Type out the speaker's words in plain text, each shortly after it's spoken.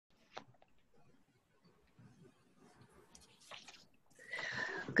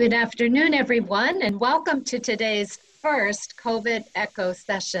Good afternoon, everyone, and welcome to today's first COVID Echo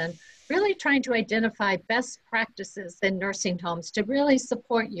session, really trying to identify best practices in nursing homes to really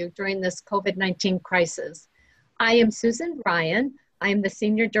support you during this COVID-19 crisis. I am Susan Ryan. I am the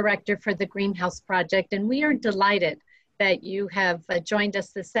Senior Director for the Greenhouse Project, and we are delighted that you have joined us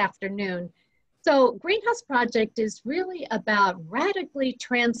this afternoon. So Greenhouse Project is really about radically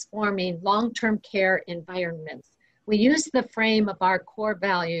transforming long-term care environments. We use the frame of our core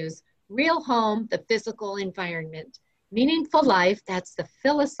values: real home, the physical environment; meaningful life, that's the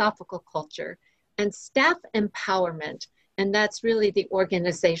philosophical culture; and staff empowerment, and that's really the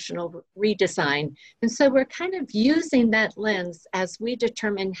organizational redesign. And so we're kind of using that lens as we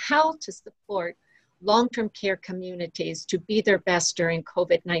determine how to support long-term care communities to be their best during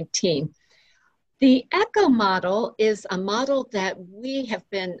COVID-19. The ECHO model is a model that we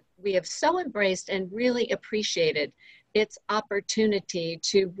have so embraced and really appreciated its opportunity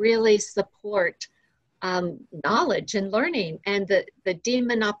to really support knowledge and learning and the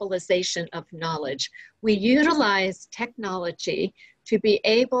demonopolization of knowledge. We utilize technology to be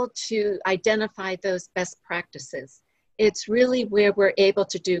able to identify those best practices. It's really where we're able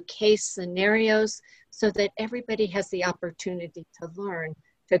to do case scenarios so that everybody has the opportunity to learn,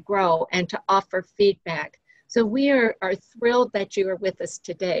 to grow, and to offer feedback. So we are thrilled that you are with us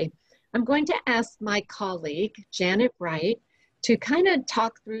today. I'm going to ask my colleague, Janet Wright, to kind of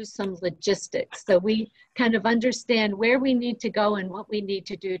talk through some logistics so we kind of understand where we need to go and what we need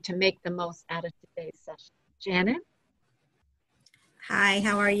to do to make the most out of today's session. Janet? Hi,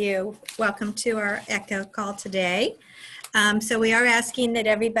 how are you? Welcome to our ECHO call today. So we are asking that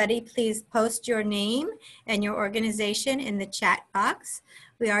everybody please post your name and your organization in the chat box.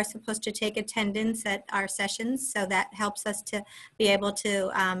 We are supposed to take attendance at our sessions, so that helps us to be able to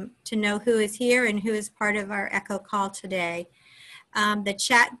know who is here and who is part of our ECHO call today. The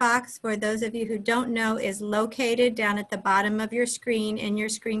chat box, for those of you who don't know, is located down at the bottom of your screen.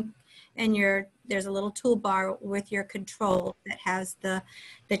 There's a little toolbar with your control that has the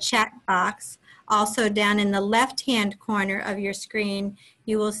chat box. Also down in the left-hand corner of your screen,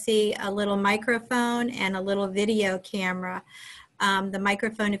 you will see a little microphone and a little video camera. The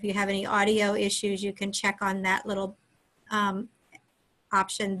microphone, if you have any audio issues, you can check on that little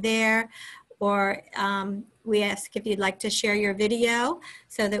option there. Or we ask if you'd like to share your video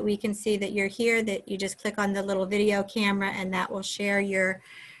so that we can see that you're here, that you just click on the little video camera and that will share your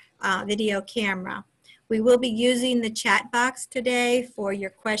video camera. We will be using the chat box today for your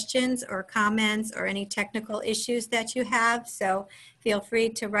questions or comments or any technical issues that you have. So feel free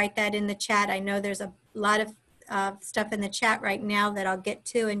to write that in the chat. I know there's a lot of stuff in the chat right now that I'll get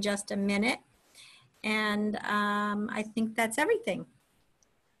to in just a minute. And I think that's everything.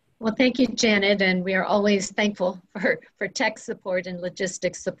 Well, thank you, Janet, and we are always thankful for tech support and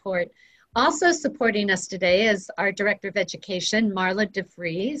logistics support. Also supporting us today is our Director of Education, Marla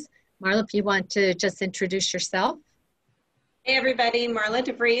DeVries. Marla, if you want to just introduce yourself. Hey everybody, Marla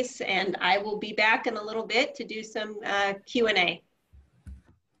DeVries, and I will be back in a little bit to do some Q&A.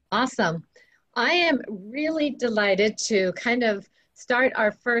 Awesome. I am really delighted to kind of start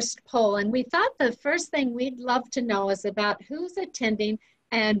our first poll, and we thought the first thing we'd love to know is about who's attending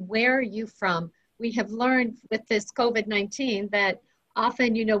and where are you from. We have learned with this COVID-19 that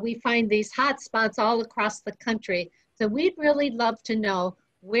often, we find these hot spots all across the country. So we'd really love to know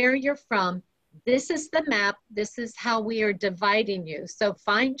where you're from. This is the map. This is how we are dividing you. So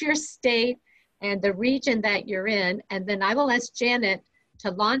find your state and the region that you're in, and then I will ask Janet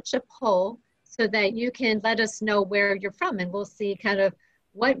to launch a poll so that you can let us know where you're from, and we'll see kind of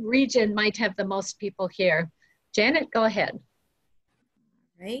what region might have the most people here. Janet, go ahead.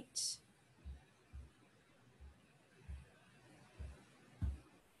 Right.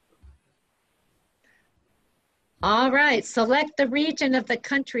 All right, select the region of the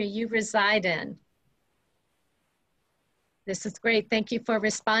country you reside in. This is great. Thank you for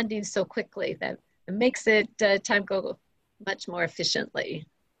responding so quickly. That makes it time go much more efficiently.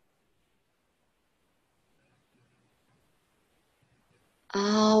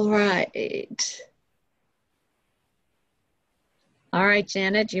 All right. All right,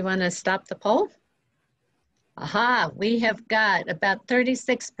 Janet, do you want to stop the poll? Aha, we have got about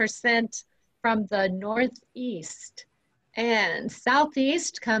 36% from the Northeast, and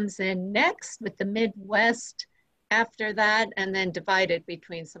Southeast comes in next, with the Midwest after that, and then divided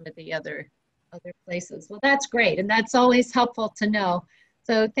between some of the other places. Well, that's great, and that's always helpful to know.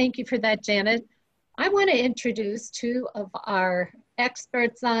 So thank you for that, Janet. I want to introduce two of our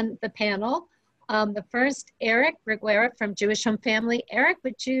experts on the panel. The first, Eric Reguera from Jewish Home Family. Eric,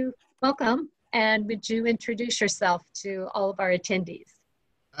 would you welcome, and would you introduce yourself to all of our attendees?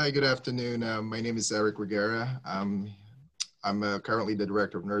 Hi, good afternoon. My name is Eric Regera. I'm currently the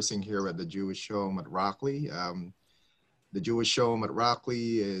Director of Nursing here at the Jewish Home at Rockley. The Jewish Home at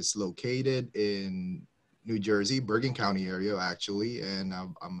Rockley is located in New Jersey, Bergen County area, actually, and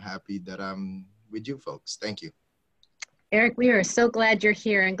I'm happy that I'm with you folks. Thank you. Eric, we are so glad you're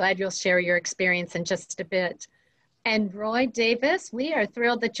here and glad you'll share your experience in just a bit. And Roy Davis, we are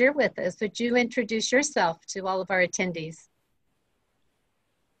thrilled that you're with us. Would you introduce yourself to all of our attendees?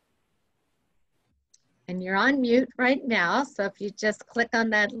 And you're on mute right now, so if you just click on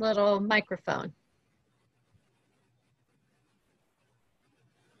that little microphone.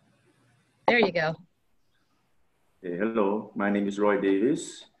 There you go. Hey, hello, my name is Roy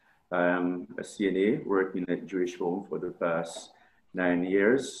Davis. I am a CNA working at Jewish Home for the past 9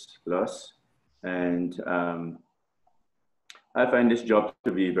 years plus. And I find this job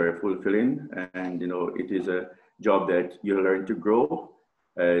to be very fulfilling. And, it is a job that you learn to grow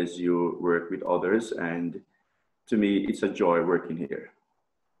as you work with others. And to me, it's a joy working here.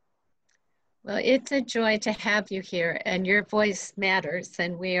 Well, it's a joy to have you here, and your voice matters,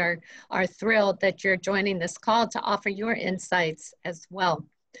 and we are thrilled that you're joining this call to offer your insights as well.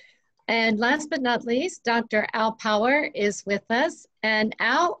 And last but not least, Dr. Al Power is with us. And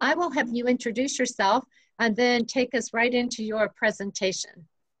Al, I will have you introduce yourself and then take us right into your presentation.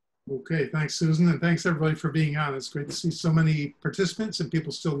 Okay, thanks, Susan, and thanks everybody for being on. It's great to see so many participants and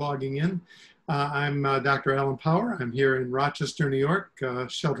people still logging in. I'm Dr. Alan Power. I'm here in Rochester, New York,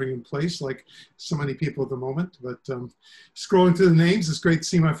 sheltering in place like so many people at the moment. But scrolling through the names, it's great to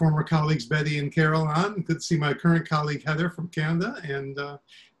see my former colleagues Betty and Carol on. Good to see my current colleague Heather from Canada,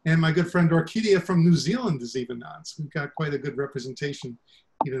 and my good friend Orchidia from New Zealand is even on. So we've got quite a good representation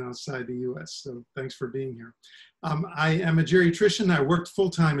even outside the US. So thanks for being here. I am a geriatrician. I worked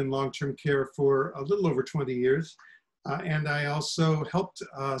full-time in long-term care for a little over 20 years. And I also helped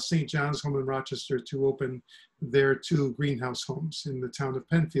St. John's Home in Rochester to open their 2 greenhouse homes in the town of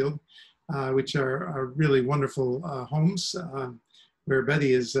Penfield, which are really wonderful homes where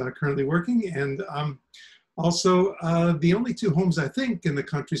Betty is currently working. And also the only 2 homes, I think, in the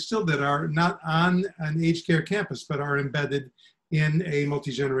country still that are not on an aged care campus, but are embedded in a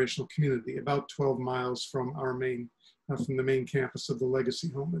multi-generational community, about 12 miles from our from the main campus of the Legacy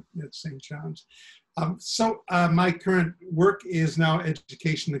Home at St. John's. My current work is now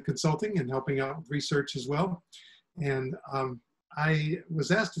education and consulting and helping out with research as well. And I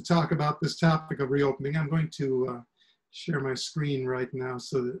was asked to talk about this topic of reopening. I'm going to share my screen right now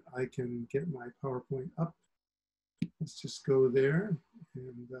so that I can get my PowerPoint up. Let's just go there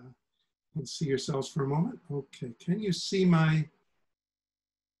and see yourselves for a moment. Okay, can you see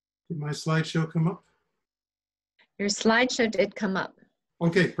did my slideshow come up? Your slideshow did come up.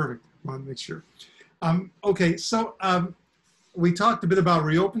 Okay, perfect. I want to make sure. Okay, so we talked a bit about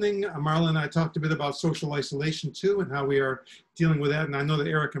reopening. Marla and I talked a bit about social isolation too, and how we are dealing with that. And I know that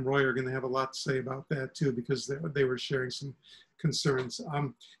Eric and Roy are going to have a lot to say about that too, because they were sharing some concerns.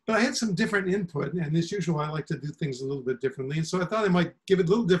 But I had some different input, and as usual, I like to do things a little bit differently. And so I thought I might give it a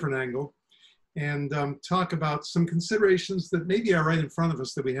little different angle and talk about some considerations that maybe are right in front of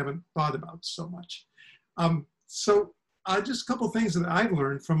us that we haven't thought about so much. Just a couple of things that I've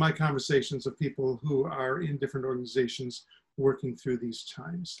learned from my conversations of people who are in different organizations working through these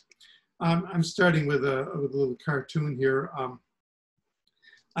times. I'm starting with a little cartoon here.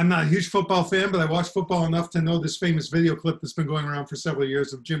 I'm not a huge football fan, but I watch football enough to know this famous video clip that's been going around for several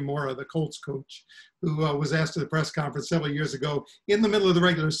years of Jim Mora, the Colts coach, who was asked at a press conference several years ago in the middle of the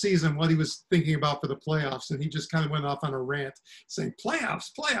regular season what he was thinking about for the playoffs. And he just kind of went off on a rant saying, playoffs,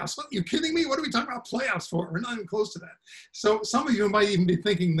 what, are you kidding me? What are we talking about playoffs for? We're not even close to that. So some of you might even be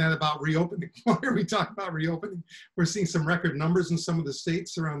thinking that about reopening. Why are we talking about reopening? We're seeing some record numbers in some of the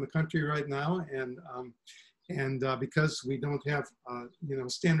states around the country right now. And because we don't have,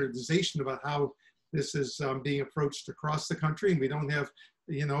 standardization about how this is being approached across the country, and we don't have,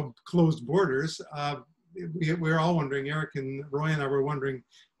 closed borders, we're all wondering, Eric and Roy and I were wondering,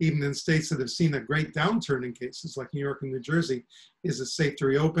 even in states that have seen a great downturn in cases like New York and New Jersey, is it safe to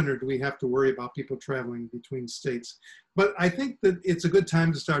reopen, or do we have to worry about people traveling between states? But I think that it's a good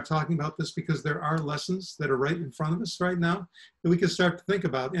time to start talking about this, because there are lessons that are right in front of us right now that we can start to think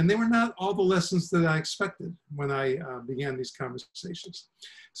about. And they were not all the lessons that I expected when I began these conversations.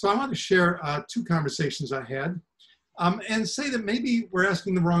 So I want to share 2 conversations I had and say that maybe we're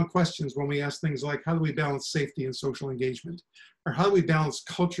asking the wrong questions when we ask things like, how do we balance safety and social engagement? Or how do we balance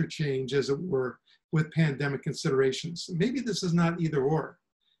culture change, as it were, with pandemic considerations? Maybe this is not either or.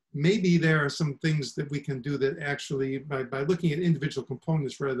 Maybe there are some things that we can do that actually, by looking at individual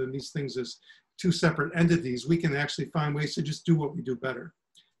components rather than these things as 2 separate entities, we can actually find ways to just do what we do better.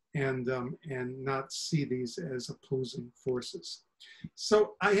 and not see these as opposing forces.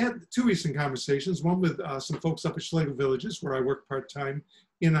 So I had two recent conversations, one with some folks up at Schlegel Villages, where I work part-time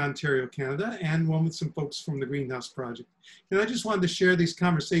in Ontario, Canada, and one with some folks from the Greenhouse Project. And I just wanted to share these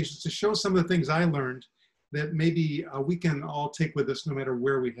conversations to show some of the things I learned that maybe we can all take with us no matter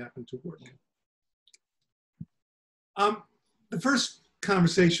where we happen to work. The first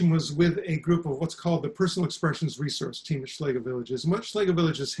conversation was with a group of what's called the Personal Expressions Resource Team at Schlegel Villages. And what Schlegel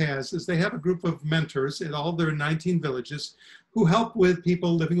Villages has is they have a group of mentors at all their 19 villages who help with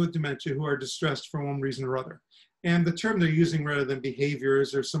people living with dementia who are distressed for one reason or other. And the term they're using rather than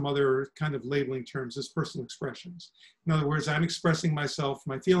behaviors or some other kind of labeling terms is personal expressions. In other words, I'm expressing myself,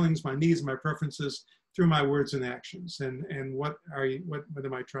 my feelings, my needs, my preferences through my words and actions. And what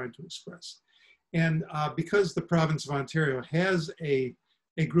am I trying to express? And because the province of Ontario has a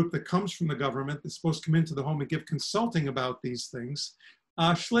group that comes from the government that's supposed to come into the home and give consulting about these things,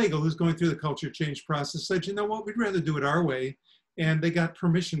 Schlegel, who's going through the culture change process, said, you know what, we'd rather do it our way. And they got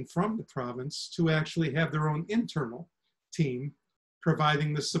permission from the province to actually have their own internal team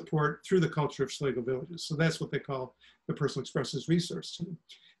providing the support through the culture of Schlegel Villages. So that's what they call the Personal Expressions Resource Team.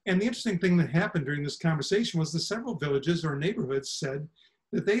 And the interesting thing that happened during this conversation was that several villages or neighborhoods said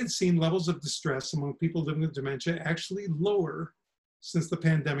that they had seen levels of distress among people living with dementia actually lower since the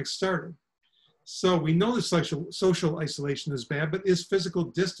pandemic started. So we know that social isolation is bad, but is physical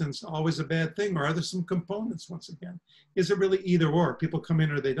distance always a bad thing? Or are there some components, once again? Is it really either or? People come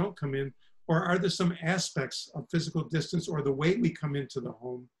in or they don't come in? Or are there some aspects of physical distance or the way we come into the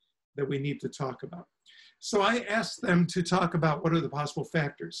home that we need to talk about? So I asked them to talk about what are the possible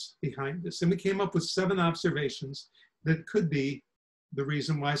factors behind this. And we came up with 7 observations that could be the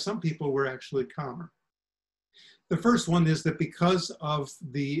reason why some people were actually calmer. The first one is that because of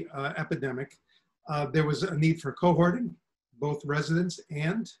the epidemic, there was a need for cohorting, both residents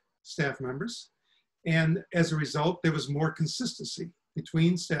and staff members. And as a result, there was more consistency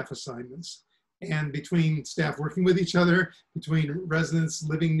between staff assignments and between staff working with each other, between residents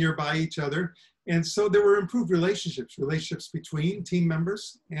living nearby each other. And so there were improved relationships between team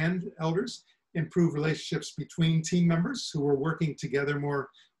members and elders, improved relationships between team members who were working together more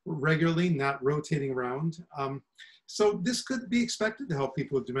regularly, not rotating around. So this could be expected to help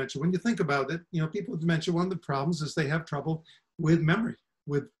people with dementia. When you think about it, you know, people with dementia, one of the problems is they have trouble with memory,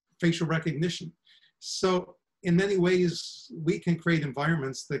 with facial recognition. So in many ways, we can create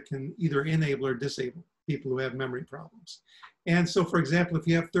environments that can either enable or disable people who have memory problems. And so, for example, if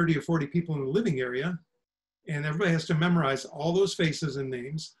you have 30 or 40 people in a living area, and everybody has to memorize all those faces and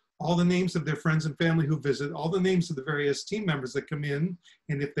names, all the names of their friends and family who visit, all the names of the various team members that come in,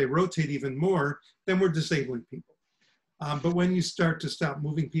 and if they rotate even more, then we're disabling people. But when you start to stop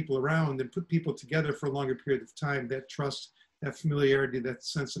moving people around and put people together for a longer period of time, that trust, that familiarity, that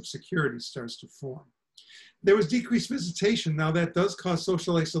sense of security starts to form. There was decreased visitation. Now that does cause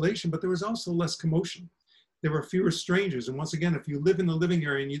social isolation, but there was also less commotion. There were fewer strangers. And once again, if you live in the living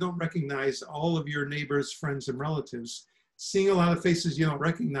area and you don't recognize all of your neighbors, friends, and relatives, seeing a lot of faces you don't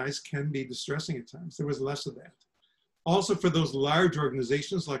recognize can be distressing at times. There was less of that. Also for those large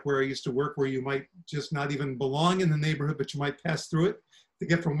organizations like where I used to work, where you might just not even belong in the neighborhood, but you might pass through it to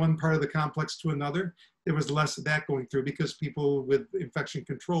get from one part of the complex to another, there was less of that going through because people with infection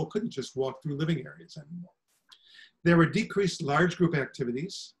control couldn't just walk through living areas anymore. There were decreased large group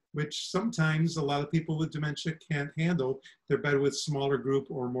activities, which sometimes a lot of people with dementia can't handle. They're better with smaller group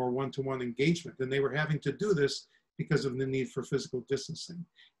or more one-to-one engagement. And they were having to do this because of the need for physical distancing.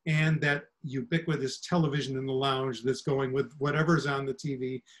 And that ubiquitous television in the lounge that's going with whatever's on the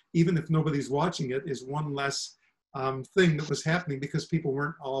TV, even if nobody's watching it, is one less thing that was happening because people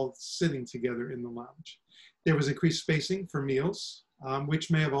weren't all sitting together in the lounge. There was increased spacing for meals, which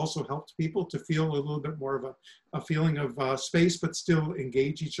may have also helped people to feel a little bit more of a feeling of space, but still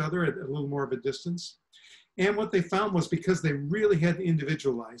engage each other at a little more of a distance. And what they found was because they really had to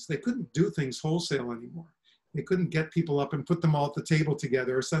individualize, they couldn't do things wholesale anymore. They couldn't get people up and put them all at the table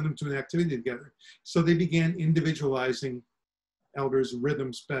together or send them to an activity together. So they began individualizing elders'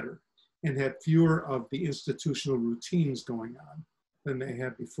 rhythms better and had fewer of the institutional routines going on than they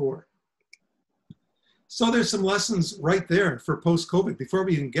had before. So there's some lessons right there for post-COVID before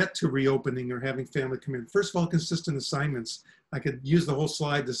we even get to reopening or having family come in. First of all, consistent assignments. I could use the whole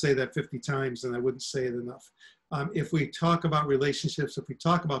slide to say that 50 times and I wouldn't say it enough. If we talk about relationships, if we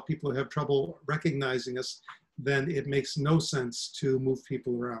talk about people who have trouble recognizing us, then it makes no sense to move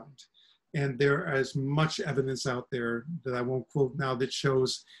people around. And there is much evidence out there that I won't quote now that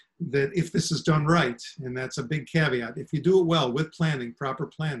shows that if this is done right, and that's a big caveat, if you do it well with planning, proper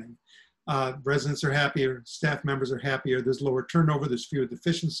planning, Residents are happier, staff members are happier, there's lower turnover, there's fewer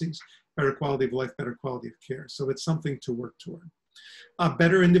deficiencies, better quality of life, better quality of care. So it's something to work toward.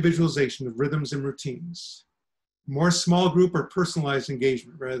 Better individualization of rhythms and routines. More small group or personalized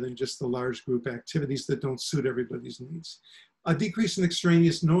engagement rather than just the large group activities that don't suit everybody's needs. A decrease in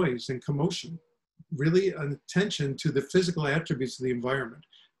extraneous noise and commotion. Really an attention to the physical attributes of the environment,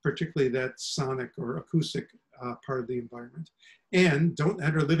 particularly that sonic or acoustic part of the environment. And don't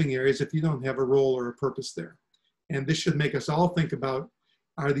enter living areas if you don't have a role or a purpose there. And this should make us all think about,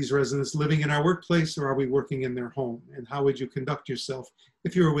 are these residents living in our workplace or are we working in their home? And how would you conduct yourself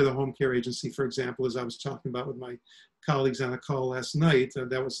if you were with a home care agency, for example, as I was talking about with my colleagues on a call last night,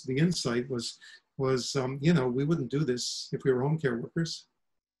 that was the insight was you know, we wouldn't do this if we were home care workers.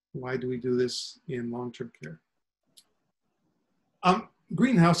 Why do we do this in long-term care?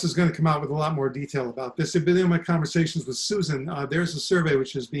 Greenhouse is going to come out with a lot more detail about this. In my conversations with Susan, there's a survey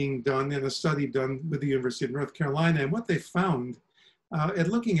which is being done and a study done with the University of North Carolina. And what they found at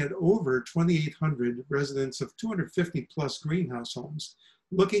looking at over 2,800 residents of 250 plus greenhouse homes,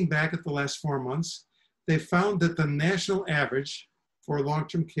 looking back at the last 4 months, they found that the national average for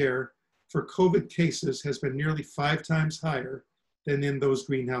long-term care for COVID cases has been nearly 5 times higher than in those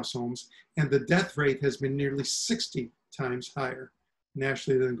greenhouse homes. And the death rate has been nearly 60 times higher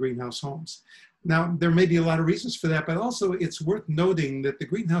nationally than greenhouse homes. Now, there may be a lot of reasons for that, but also it's worth noting that the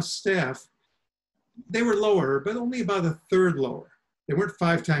greenhouse staff, they were lower, but only about a third lower. They weren't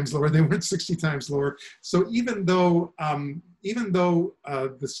 5 times lower, they weren't 60 times lower. So even though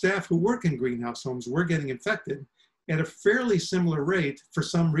the staff who work in greenhouse homes were getting infected at a fairly similar rate, for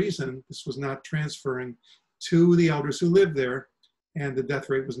some reason, this was not transferring to the elders who lived there, and the death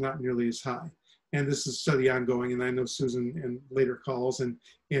rate was not nearly as high. And this is a study ongoing, and I know Susan in later calls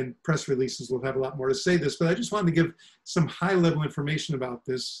and press releases will have a lot more to say this, but I just wanted to give some high-level information about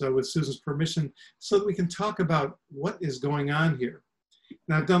this with Susan's permission so that we can talk about what is going on here.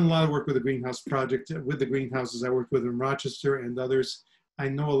 And I've done a lot of work with the Greenhouse Project, with the greenhouses I worked with in Rochester and others. I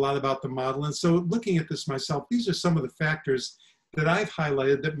know a lot about the model, and so looking at this myself, these are some of the factors that I've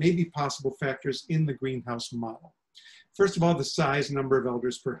highlighted that may be possible factors in the greenhouse model. First of all, the size number of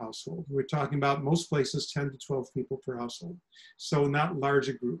elders per household. We're talking about most places 10 to 12 people per household, so not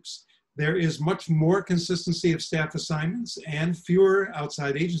larger groups. There is much more consistency of staff assignments and fewer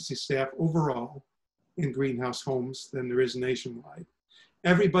outside agency staff overall in greenhouse homes than there is nationwide.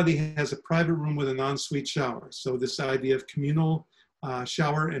 Everybody has a private room with an ensuite shower, so this idea of communal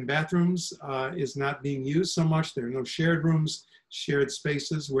shower and bathrooms is not being used so much. There are no shared rooms, shared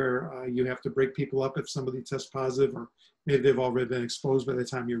spaces where you have to break people up if somebody tests positive or maybe they've already been exposed by the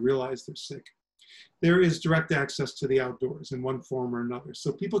time you realize they're sick. There is direct access to the outdoors in one form or another.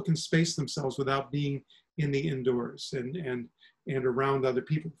 So people can space themselves without being in the indoors and around other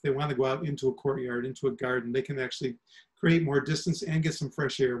people. If they want to go out into a courtyard, into a garden, they can actually create more distance and get some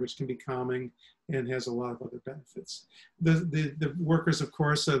fresh air, which can be calming and has a lot of other benefits. The workers, of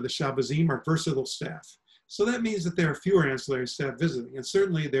course, the Shabazim are versatile staff. So that means that there are fewer ancillary staff visiting. And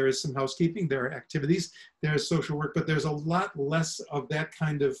certainly there is some housekeeping, there are activities, there is social work, but there's a lot less of that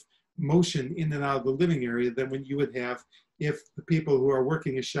kind of motion in and out of the living area than when you would have if the people who are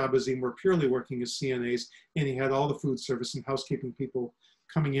working as Shabazim were purely working as CNAs and you had all the food service and housekeeping people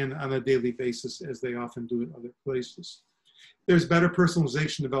coming in on a daily basis as they often do at other places. There's better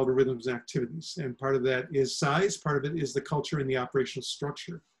personalization of elder rhythms and activities. And part of that is size, part of it is the culture and the operational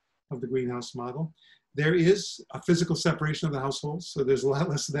structure of the greenhouse model. There is a physical separation of the households, so there's a lot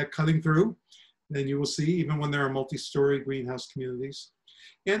less of that cutting through than you will see even when there are multi-story greenhouse communities.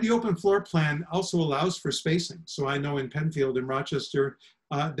 And the open floor plan also allows for spacing. So I know in Penfield and Rochester,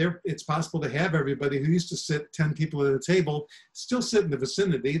 it's possible to have everybody who used to sit 10 people at a table still sit in the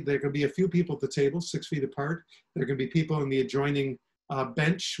vicinity. There can be a few people at the table 6 feet apart. There can be people in the adjoining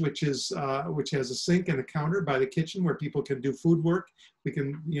bench, which has a sink and a counter by the kitchen where people can do food work. We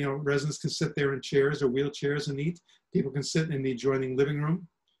can, residents can sit there in chairs or wheelchairs and eat. People can sit in the adjoining living room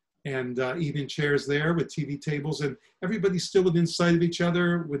and eat in chairs there with TV tables, and everybody's still within sight of each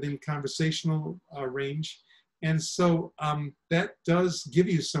other, within conversational range. And so that does give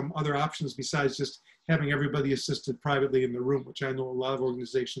you some other options besides just having everybody assisted privately in the room, which I know a lot of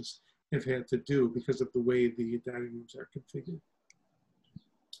organizations have had to do because of the way the dining rooms are configured.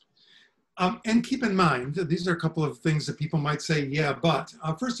 And keep in mind, these are a couple of things that people might say, yeah, but.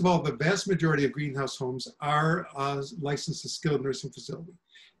 First of all, the vast majority of greenhouse homes are licensed as skilled nursing facility.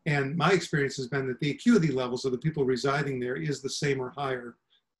 And my experience has been that the acuity levels of the people residing there is the same or higher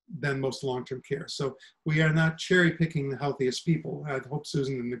than most long-term care. So we are not cherry picking the healthiest people. I hope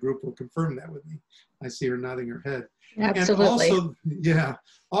Susan in the group will confirm that with me. I see her nodding her head. Absolutely. And also, yeah,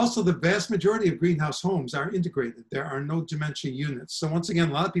 also the vast majority of greenhouse homes are integrated. There are no dementia units. So once again,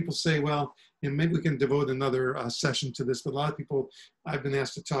 a lot of people say, well, and maybe we can devote another session to this, but a lot of people, I've been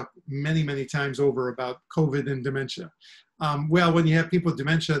asked to talk many, many times over about COVID and dementia. Well, when you have people with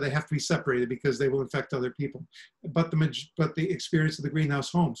dementia, they have to be separated because they will infect other people. But the experience of the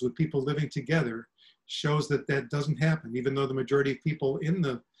greenhouse homes with people living together shows that that doesn't happen, even though the majority of people in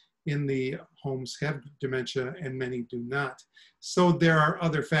the homes have dementia and many do not. So there are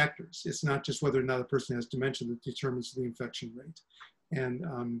other factors. It's not just whether or not a person has dementia that determines the infection rate. And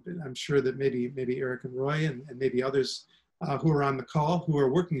I'm sure that maybe Eric and Roy and maybe others who are on the call who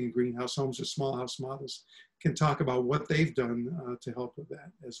are working in greenhouse homes or small house models can talk about what they've done to help with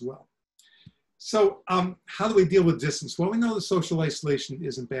that as well. So how do we deal with distance? Well, we know that social isolation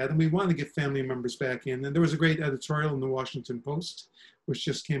isn't bad, and we want to get family members back in. And there was a great editorial in the Washington Post, which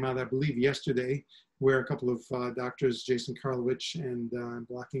just came out, I believe, yesterday, where a couple of doctors, Jason Karlowicz and I'm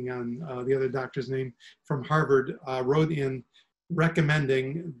blocking on the other doctor's name from Harvard, wrote in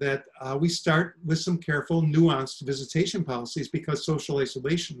recommending that we start with some careful, nuanced visitation policies because social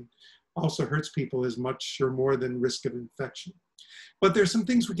isolation also hurts people as much or more than risk of infection. But there's some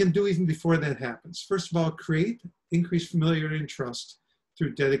things we can do even before that happens. First of all, create increased familiarity and trust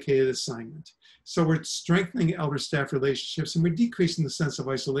through dedicated assignment. So we're strengthening elder-staff relationships and we're decreasing the sense of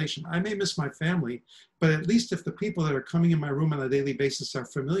isolation. I may miss my family, but at least if the people that are coming in my room on a daily basis are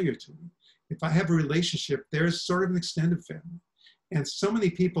familiar to me, if I have a relationship, there's sort of an extended family. And so many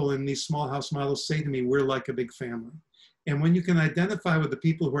people in these small house models say to me, we're like a big family. And when you can identify with the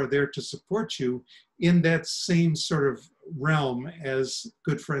people who are there to support you in that same sort of realm as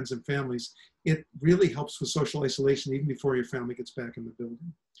good friends and families, it really helps with social isolation even before your family gets back in the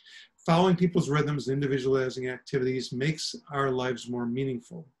building. Following people's rhythms, individualizing activities makes our lives more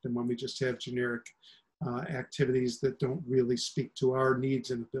meaningful than when we just have generic activities that don't really speak to our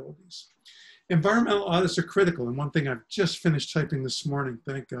needs and abilities. Environmental audits are critical, and one thing I've just finished typing this morning,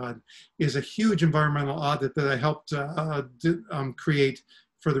 thank God, is a huge environmental audit that I helped create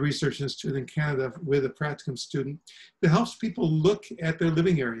for the Research Institute in Canada with a practicum student that helps people look at their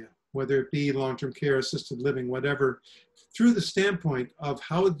living area, whether it be long-term care, assisted living, whatever, through the standpoint of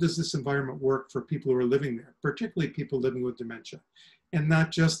how does this environment work for people who are living there, particularly people living with dementia. And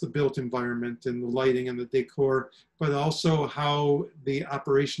not just the built environment and the lighting and the decor, but also how the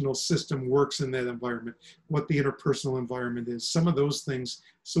operational system works in that environment, what the interpersonal environment is, some of those things,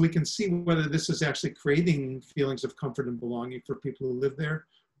 so we can see whether this is actually creating feelings of comfort and belonging for people who live there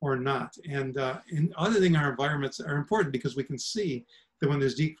or not. And auditing our environments are important because we can see that when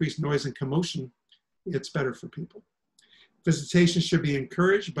there's decreased noise and commotion, it's better for people. Visitation should be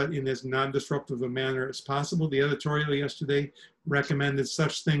encouraged, but in as non-disruptive a manner as possible. The editorial yesterday recommended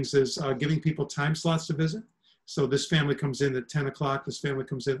such things as giving people time slots to visit. So this family comes in at 10 o'clock, this family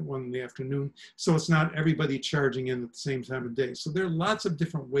comes in at 1 in the afternoon. So it's not everybody charging in at the same time of day. So there are lots of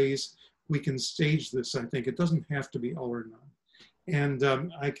different ways we can stage this, I think. It doesn't have to be all or none. And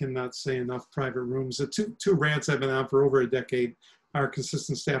I cannot say enough private rooms. The two rants I've been on for over a decade are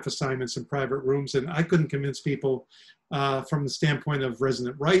consistent staff assignments in private rooms. And I couldn't convince people from the standpoint of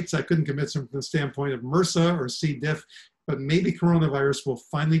resident rights. I couldn't convince them from the standpoint of MRSA or C. diff, but maybe coronavirus will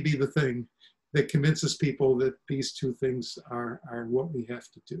finally be the thing that convinces people that these two things are what we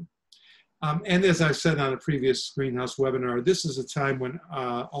have to do. And as I said on a previous Greenhouse webinar, this is a time when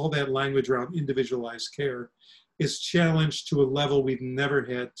all that language around individualized care is challenged to a level we've never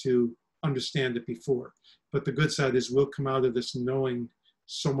had to understand it before. But the good side is we'll come out of this knowing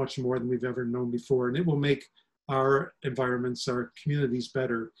so much more than we've ever known before, and it will make our environments, our communities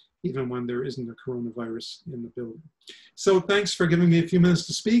better, even when there isn't a coronavirus in the building. So thanks for giving me a few minutes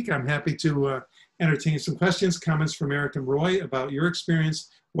to speak. I'm happy to entertain some questions, comments from Eric and Roy about your experience,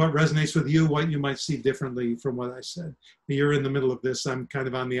 what resonates with you, what you might see differently from what I said. You're in the middle of this. I'm kind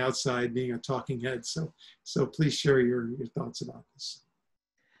of on the outside being a talking head. So please share your thoughts about this.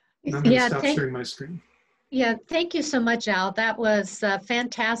 And I'm going to stop sharing my screen. Yeah, thank you so much, Al. That was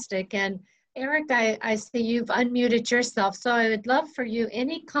fantastic. And Eric, I see you've unmuted yourself, so I would love for you,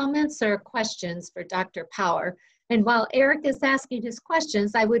 any comments or questions for Dr. Power? And while Eric is asking his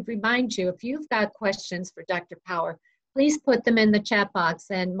questions, I would remind you, if you've got questions for Dr. Power, please put them in the chat box,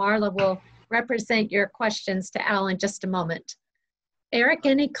 and Marla will represent your questions to Al in just a moment. Eric,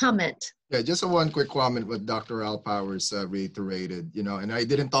 any comment? Yeah, just a one quick comment what Dr. Al Powers reiterated, and I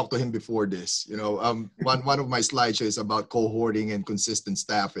didn't talk to him before this, one of my slideshows is about cohorting and consistent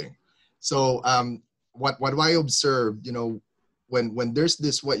staffing. So what I observed, when there's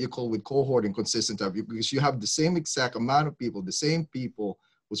this, what you call with cohort and consistent time, because you have the same exact amount of people, the same people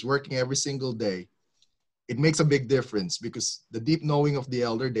who's working every single day, it makes a big difference because the deep knowing of the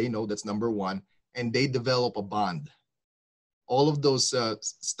elder, they know that's number one, and they develop a bond. All of those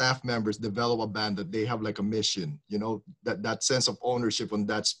staff members develop a band that they have like a mission, you know, that sense of ownership on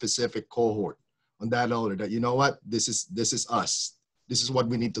that specific cohort, on that elder, that, you know what, this is us. This is what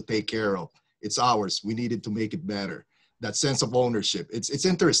we need to take care of. It's ours. We needed to make it better. That sense of ownership. It's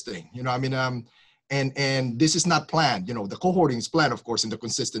interesting, you know, I mean, and this is not planned, you know, the cohorting is planned, of course, in the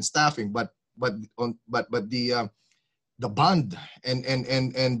consistent staffing, but the bond and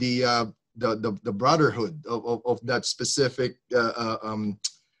the brotherhood of that specific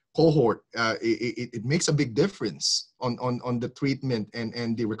cohort, it makes a big difference on the treatment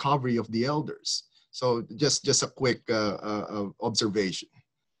and the recovery of the elders. So just a quick observation,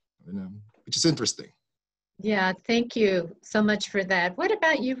 you know, which is interesting. Yeah, thank you so much for that. What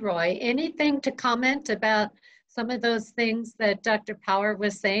about you, Roy? Anything to comment about some of those things that Dr. Power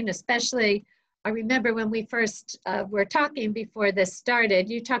was saying? Especially, I remember when we first were talking before this started,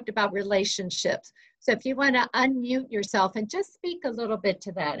 you talked about relationships. So if you want to unmute yourself and just speak a little bit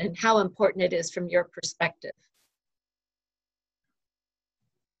to that and how important it is from your perspective.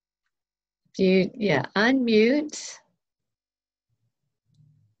 Yeah, unmute.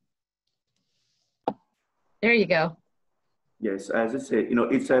 There you go. Yes, as I said, you know,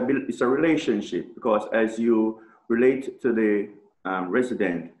 it's a relationship, because as you relate to the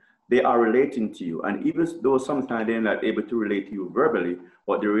resident, they are relating to you. And even though sometimes they're not able to relate to you verbally,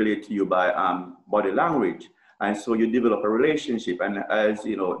 but they relate to you by body language. And so you develop a relationship. And as,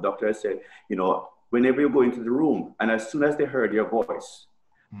 you know, doctor said, you know, whenever you go into the room, and as soon as they heard your voice,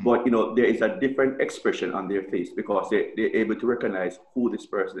 but, you know, there is a different expression on their face because they're able to recognize who this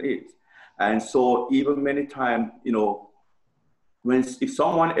person is. And so even many times, you know, if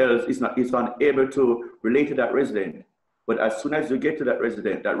someone else is unable to relate to that resident, but as soon as you get to that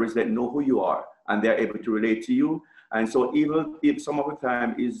resident know who you are and they're able to relate to you. And so even if some of the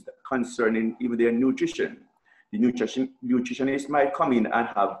time is concerning even their nutrition, the nutritionist might come in and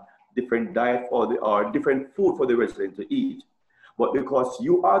have different diet or different food for the resident to eat. But because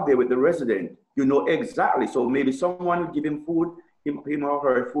you are there with the resident, you know exactly. So maybe someone will give him food, him or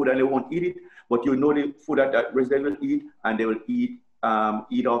her food, and they won't eat it, but you know the food that resident will eat, and they will eat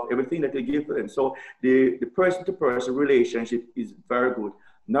off everything that they give to them. So the person-to-person relationship is very good.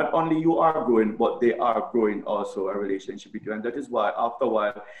 Not only you are growing, but they are growing also a relationship with you. And that is why after a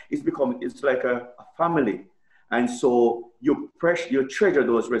while, it's like a family. And so you treasure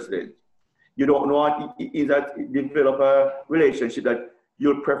those residents. You don't know is that develop a relationship that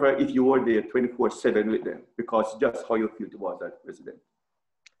you'll prefer if you were there 24/7 with them, because just how you feel towards that resident.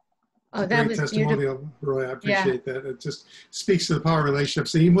 Oh, that was testimonial, beautiful. Roy. I appreciate that. It just speaks to the power of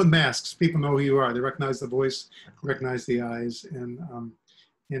relationships. And even with masks, people know who you are. They recognize the voice, recognize the eyes, and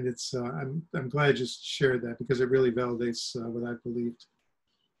it's. I'm glad you shared that, because it really validates what I believed.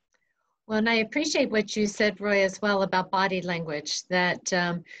 Well, and I appreciate what you said, Roy, as well about body language, that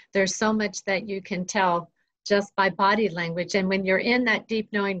there's so much that you can tell just by body language. And when you're in that deep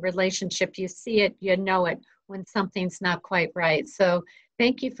knowing relationship, you see it, you know it when something's not quite right. So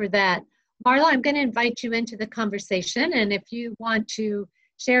thank you for that. Marla, I'm going to invite you into the conversation. And if you want to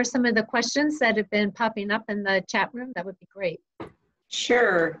share some of the questions that have been popping up in the chat room, that would be great.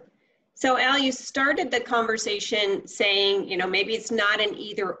 Sure. So Al, you started the conversation saying, you know, maybe it's not an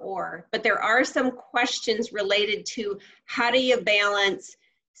either or, but there are some questions related to how do you balance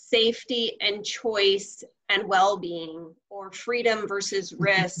safety and choice and well-being, or freedom versus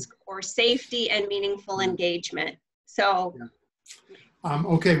risk, or safety and meaningful engagement. So. Yeah.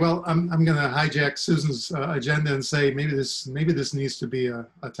 Okay, well, I'm going to hijack Susan's agenda and say maybe this needs to be a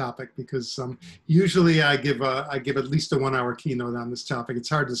topic, because usually I give at least a 1-hour keynote on this topic. It's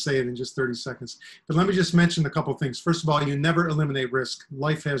hard to say it in just 30 seconds. But let me just mention a couple of things. First of all, you never eliminate risk.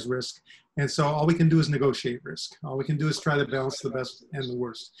 Life has risk. And so all we can do is negotiate risk. All we can do is try to balance the best and the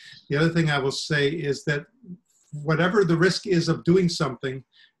worst. The other thing I will say is that whatever the risk is of doing something,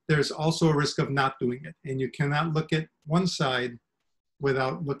 there's also a risk of not doing it. And you cannot look at one side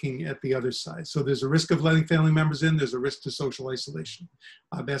without looking at the other side. So there's a risk of letting family members in. There's a risk to social isolation.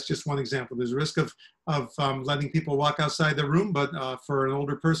 That's just one example. There's a risk of letting people walk outside the room, but for an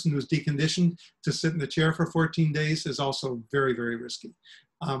older person who's deconditioned to sit in the chair for 14 days is also very, very risky.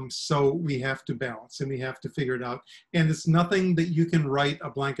 So we have to balance, and we have to figure it out. And it's nothing that you can write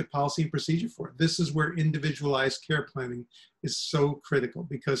a blanket policy and procedure for. This is where individualized care planning is so critical,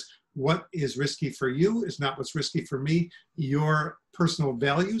 because what is risky for you is not what's risky for me. Your personal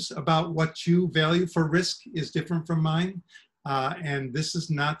values about what you value for risk is different from mine. And this is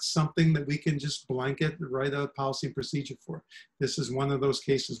not something that we can just blanket write a policy and procedure for. This is one of those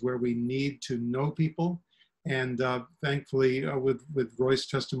cases where we need to know people. And thankfully, with Roy's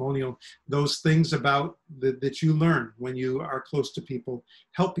testimonial, those things about that you learn when you are close to people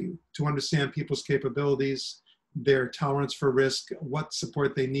help you to understand people's capabilities, their tolerance for risk, what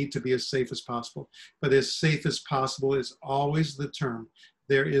support they need to be as safe as possible. But as safe as possible is always the term.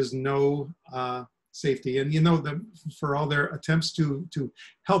 There is no safety. And you know, for all their attempts to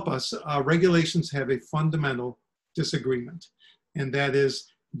help us, regulations have a fundamental disagreement. And that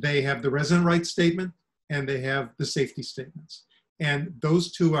is, they have the resident rights statement and they have the safety statements. And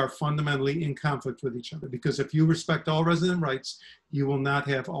those two are fundamentally in conflict with each other, because if you respect all resident rights, you will not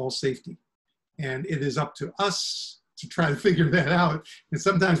have all safety. And it is up to us to try to figure that out. And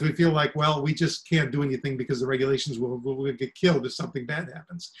sometimes we feel like, well, we just can't do anything because the regulations will get killed if something bad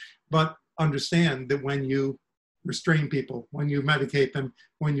happens. But understand that when you restrain people, when you medicate them,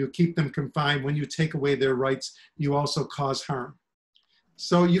 when you keep them confined, when you take away their rights, you also cause harm.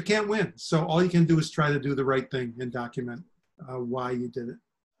 So you can't win. So all you can do is try to do the right thing and document why you did it.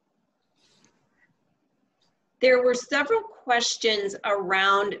 There were several questions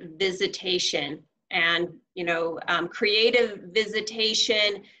around visitation and, you know, creative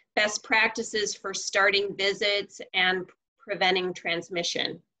visitation, best practices for starting visits and preventing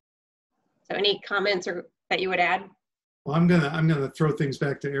transmission. So any comments that you would add? Well, I'm gonna throw things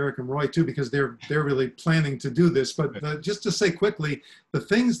back to Eric and Roy too, because they're really planning to do this. But just to say quickly, the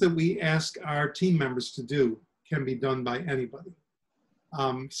things that we ask our team members to do can be done by anybody.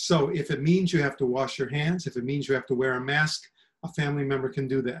 So if it means you have to wash your hands, if it means you have to wear a mask, a family member can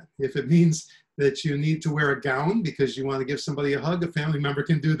do that. If it means that you need to wear a gown because you want to give somebody a hug, a family member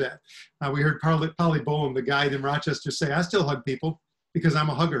can do that. We heard Polly Bowen, the guide in Rochester, say, I still hug people because I'm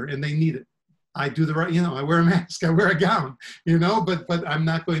a hugger and they need it. I do the right, you know, I wear a mask, I wear a gown, you know, but I'm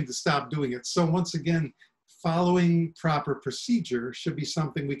not going to stop doing it. So once again, following proper procedure should be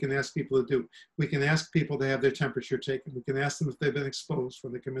something we can ask people to do. We can ask people to have their temperature taken. We can ask them if they've been exposed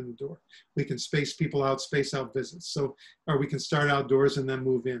when they come in the door. We can space people out, space out visits. So, or we can start outdoors and then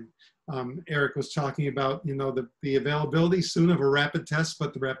move in. Eric was talking about, you know, the availability soon of a rapid test,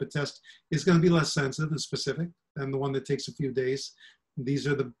 but the rapid test is going to be less sensitive and specific than the one that takes a few days. These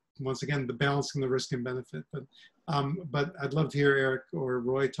are once again, the balancing the risk and benefit. But I'd love to hear Eric or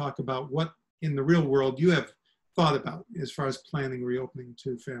Roy talk about what in the real world you have thought about as far as planning reopening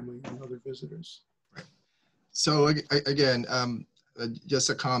to family and other visitors. Right. So again, just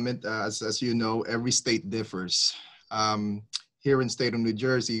a comment, as you know, every state differs. Here in state of New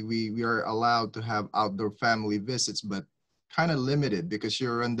Jersey, we are allowed to have outdoor family visits, but kind of limited because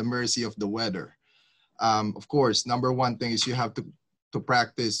you're on the mercy of the weather. Of course, number one thing is you have to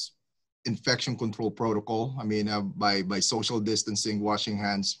practice infection control protocol. I mean, by social distancing, washing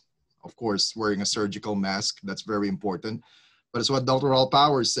hands, of course, wearing a surgical mask, that's very important. But it's what Dr. All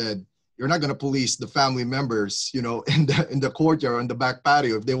Powers said, you're not gonna police the family members, you know, in the courtyard or in the back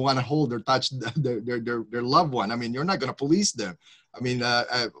patio if they wanna hold or touch their loved one. I mean, you're not gonna police them. I mean,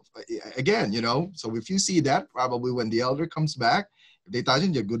 again, you know, so if you see that, probably when the elder comes back, if they touch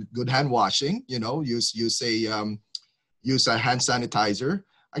it, good hand washing, you know, use a hand sanitizer.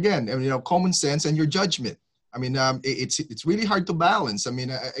 Again, you know, common sense and your judgment. I mean, it's really hard to balance. I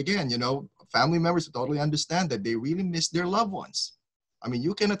mean, again, you know, family members totally understand that they really miss their loved ones. I mean,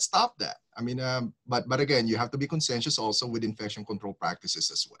 you cannot stop that. I mean, but again, you have to be conscientious also with infection control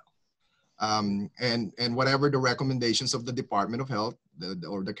practices as well. And whatever the recommendations of the Department of Health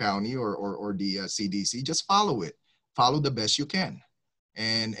or the county or the CDC, just follow it. Follow the best you can.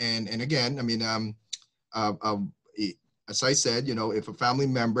 And again, I mean, as I said, you know, if a family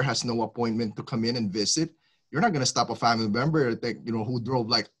member has no appointment to come in and visit, you're not going to stop a family member that, you know, who drove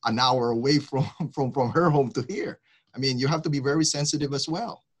like an hour away from her home to here. I mean, you have to be very sensitive as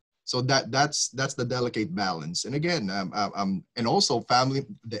well. So that's the delicate balance. And again, and also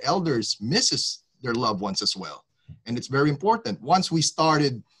the elders misses their loved ones as well. And it's very important. Once we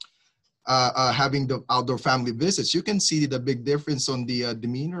started having the outdoor family visits, you can see the big difference on the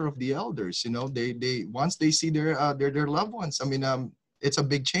demeanor of the elders. You know, they once they see their loved ones, I mean, it's a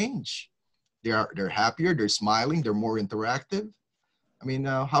big change. They're happier, they're smiling, they're more interactive. I mean,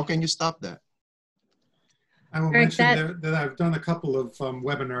 how can you stop that? I will mention that I've done a couple of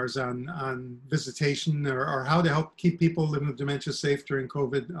webinars on visitation or how to help keep people living with dementia safe during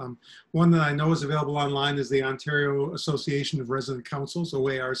COVID. One that I know is available online is the Ontario Association of Resident Councils,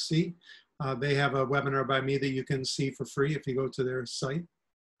 OARC. They have a webinar by me that you can see for free if you go to their site,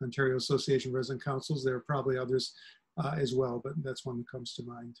 Ontario Association of Resident Councils. There are probably others as well, but that's one that comes to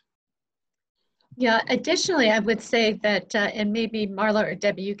mind. Yeah, additionally, I would say that, and maybe Marla or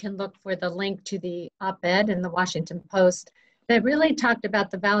Debbie, you can look for the link to the op-ed in the Washington Post that really talked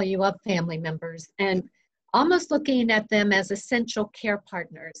about the value of family members and almost looking at them as essential care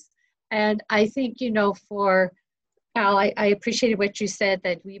partners. And I think, you know, for Al, I appreciated what you said,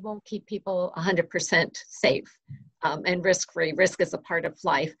 that we won't keep people 100% safe and risk-free. Risk is a part of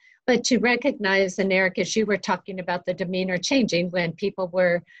life. But to recognize, and Eric, as you were talking about the demeanor changing when people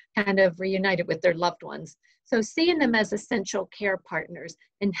were kind of reunited with their loved ones. So seeing them as essential care partners,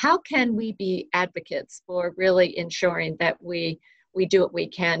 and how can we be advocates for really ensuring that we do what we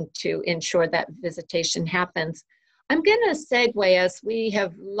can to ensure that visitation happens. I'm gonna segue as we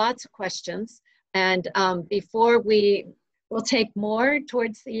have lots of questions. And before we'll take more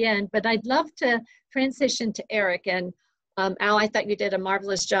towards the end, but I'd love to transition to Eric. And Al, I thought you did a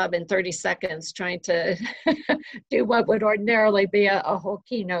marvelous job in 30 seconds trying to do what would ordinarily be a whole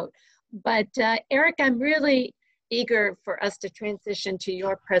keynote. But Eric, I'm really eager for us to transition to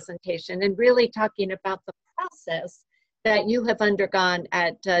your presentation and really talking about the process that you have undergone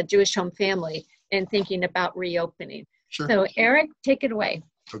at Jewish Home Family in thinking about reopening. Sure. So Eric, take it away.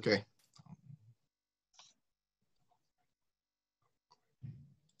 Okay.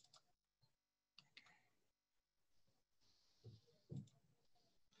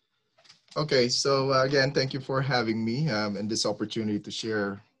 Okay, so again, thank you for having me and this opportunity to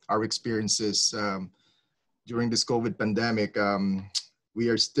share our experiences during this COVID pandemic.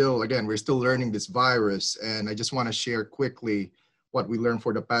 We're still learning this virus, and I just want to share quickly what we learned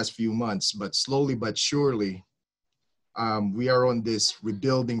for the past few months, but slowly but surely, we are on this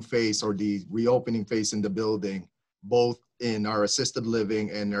rebuilding phase or the reopening phase in the building, both in our assisted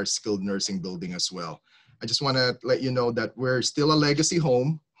living and our skilled nursing building as well. I just want to let you know that we're still a legacy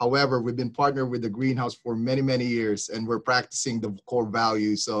home. However, we've been partnered with the greenhouse for many, many years, and we're practicing the core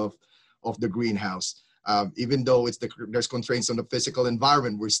values of the greenhouse. Even though there's constraints on the physical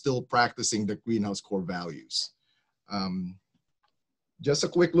environment, we're still practicing the greenhouse core values. Just a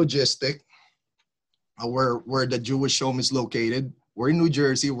quick logistic, where the Jewish Home is located. We're in New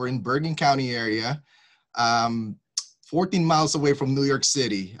Jersey, we're in Bergen County area. 14 miles away from New York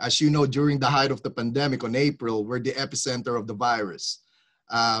City. As you know, during the height of the pandemic on April, we're the epicenter of the virus.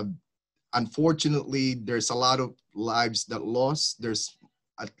 Unfortunately, there's a lot of lives that lost. There's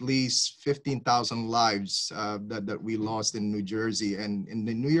at least 15,000 lives that we lost in New Jersey. And in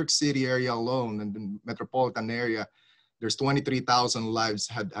the New York City area alone, and the metropolitan area, there's 23,000 lives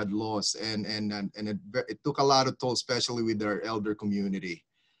had lost. And it took a lot of toll, especially with our elder community.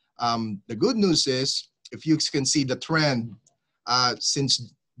 The good news is, if you can see the trend,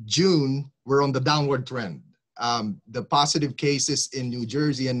 since June, we're on the downward trend. The positive cases in New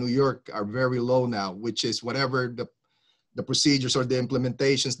Jersey and New York are very low now, which is whatever the procedures or the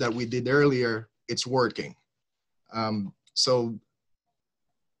implementations that we did earlier, it's working. And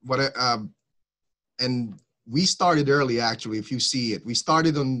we started early, actually, if you see it. We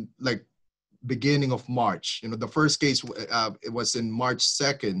started on like beginning of March. You know, the first case, it was in March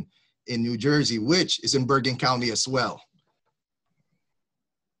 2nd in New Jersey, which is in Bergen County as well.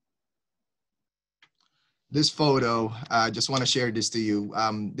 This photo, I just want to share this to you.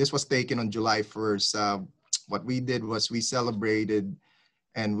 This was taken on July 1st. What we did was we celebrated,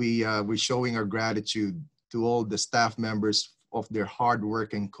 and we're showing our gratitude to all the staff members of their hard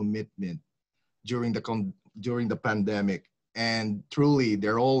work and commitment during the pandemic. And truly,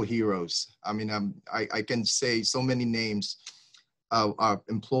 they're all heroes. I mean, I can say so many names of our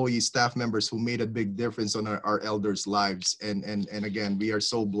employees, staff members who made a big difference on our elders' lives. And again, we are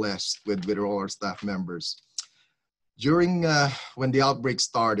so blessed with all our staff members. During when the outbreak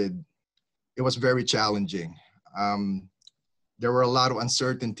started, it was very challenging. There were a lot of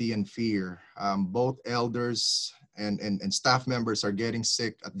uncertainty and fear. Both elders and staff members are getting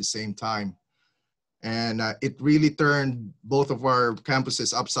sick at the same time. And it really turned both of our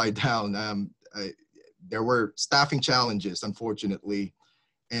campuses upside down. There were staffing challenges, unfortunately,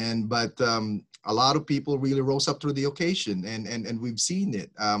 but a lot of people really rose up to the occasion, and we've seen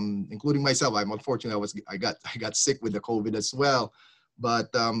it, including myself. I'm unfortunate I got sick with the COVID as well, but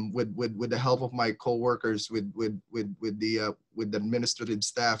with the help of my coworkers, with the administrative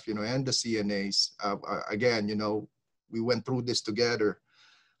staff, you know, and the CNAs, again, you know, we went through this together.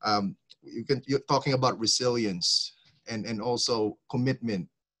 You're talking about resilience and also commitment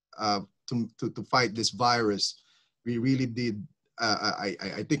to fight this virus. We really did,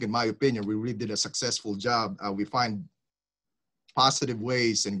 I think, in my opinion, we really did a successful job. We find positive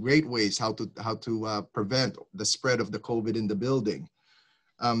ways and great ways how to prevent the spread of the COVID in the building.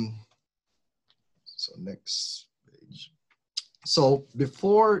 So next page. So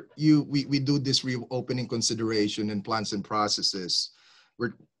before we do this reopening consideration and plans and processes,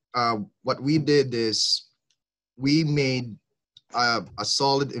 what we did is we made a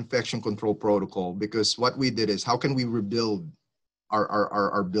solid infection control protocol, because what we did is, how can we rebuild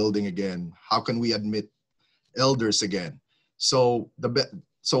our building again? How can we admit elders again? So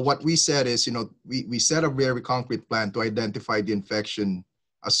so what we said is, we set a very concrete plan to identify the infection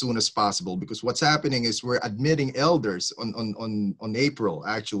as soon as possible, because what's happening is we're admitting elders on April,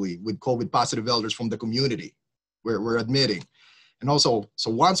 actually, with COVID positive elders from the community. We're admitting. And also,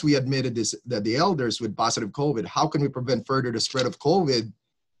 so once we admitted the elders with positive COVID, how can we prevent further the spread of COVID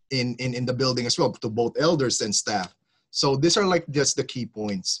in the building as well, to both elders and staff? So these are like just the key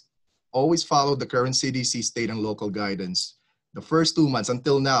points. Always follow the current CDC state and local guidance. The first 2 months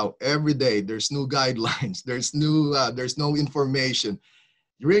until now, every day there's new guidelines, there's no information.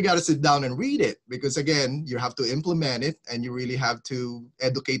 You really got to sit down and read it, because again, you have to implement it, and you really have to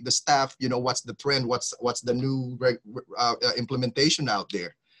educate the staff. What's the trend, what's the new implementation out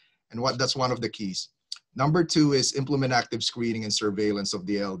there, and that's one of the keys. Number 2 is implement active screening and surveillance of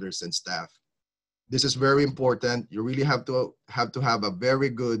the elders and staff. This is very important. You really have to have a very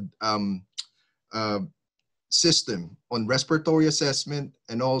good system on respiratory assessment,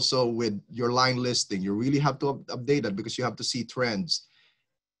 and also with your line listing. You really have to update that, because you have to see trends.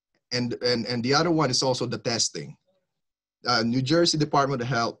 And the other one is also the testing. New Jersey Department of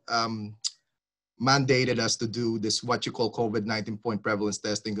Health mandated us to do this, what you call COVID-19 point prevalence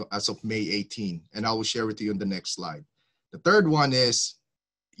testing, as of May 18. And I will share it to you in the next slide. The third one is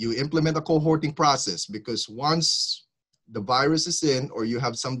you implement a cohorting process, because once the virus is in, or you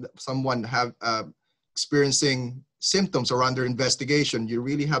have someone experiencing symptoms or under investigation, you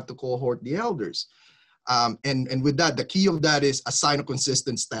really have to cohort the elders. And with that, the key of that is assign a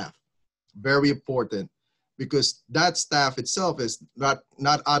consistent staff. Very important, because that staff itself is not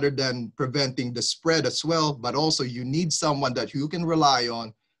other than preventing the spread as well, but also you need someone that you can rely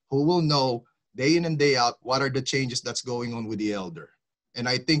on, who will know day in and day out what are the changes that's going on with the elder. And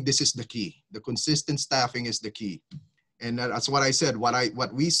I think this is the key. The consistent staffing is the key. And that's what I said,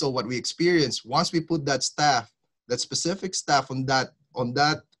 what we saw, what we experienced. Once we put that staff, that specific staff on that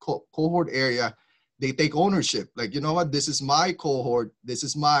cohort area, they take ownership. Like, you know what, this is my cohort, this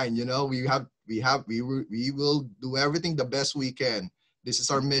is mine. We will do everything the best we can. This is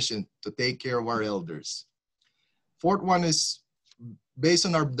our mission, to take care of our elders. Fourth one is based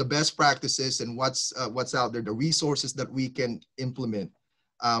on the best practices and what's out there, the resources that we can implement.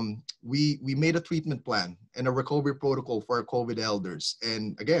 We made a treatment plan and a recovery protocol for our COVID elders.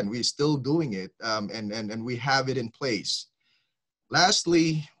 And again, we're still doing it, and we have it in place.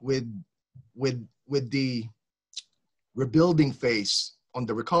 Lastly, with the rebuilding phase, on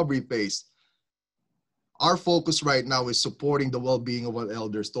the recovery phase, our focus right now is supporting the well-being of our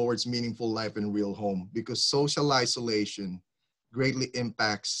elders towards meaningful life in real home, because social isolation greatly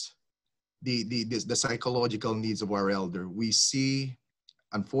impacts the psychological needs of our elder.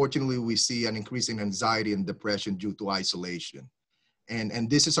 Unfortunately, we see an increase in anxiety and depression due to isolation. And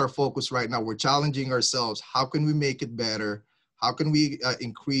this is our focus right now. We're challenging ourselves. How can we make it better? How can we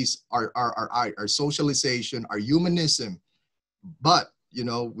increase our socialization, our humanism? But,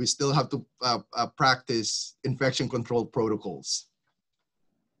 we still have to practice infection control protocols.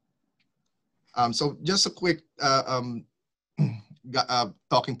 So just a quick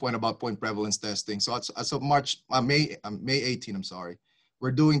talking point about point prevalence testing. So as of May 18, I'm sorry,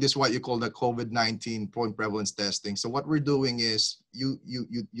 we're doing this, what you call the COVID-19 point prevalence testing. So what we're doing is you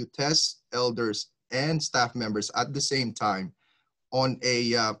test elders and staff members at the same time on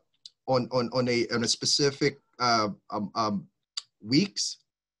a specific weeks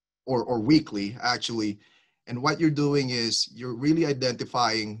or weekly, actually. And what you're doing is you're really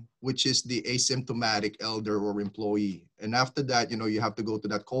identifying which is the asymptomatic elder or employee. And after that, you have to go to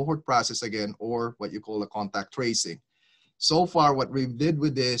that cohort process again, or what you call a contact tracing. So far, what we did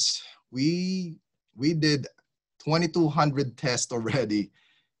with this, we did 2,200 tests already,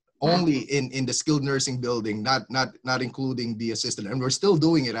 only in the skilled nursing building, not including the assisted. And we're still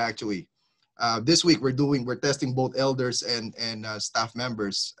doing it, actually. This week we're testing both elders and staff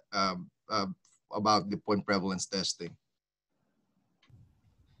members about the point prevalence testing.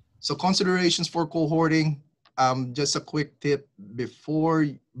 So considerations for cohorting, just a quick tip: before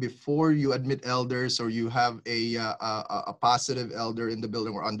you admit elders, or you have a positive elder in the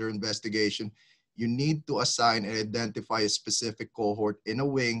building or under investigation, you need to assign and identify a specific cohort in a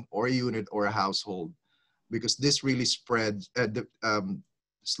wing or a unit or a household, because this really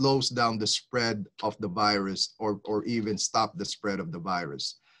slows down the spread of the virus, or even stop the spread of the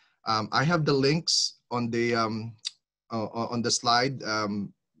virus. I have the links on the on the slide,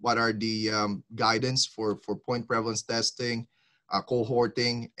 what are the guidance for point prevalence testing,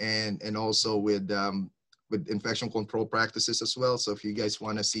 cohorting, and also with infection control practices as well. So if you guys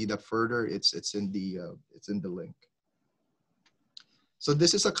want to see that further, it's in the link. So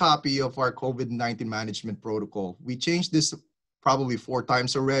this is a copy of our COVID-19 management protocol. We changed this probably 4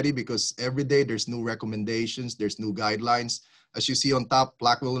 times already because every day there's new recommendations, there's new guidelines. As you see on top,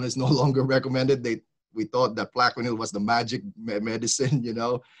 Plaquenil is no longer recommended. We thought that Plaquenil was the magic medicine, you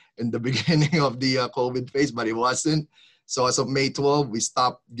know, in the beginning of the COVID phase, but it wasn't. So as of May 12, we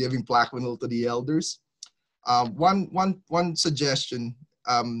stopped giving Plaquenil to the elders. One suggestion,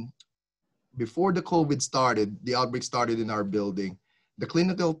 before the COVID started, the outbreak started in our building, the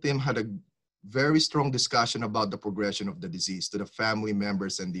clinical team had a very strong discussion about the progression of the disease to the family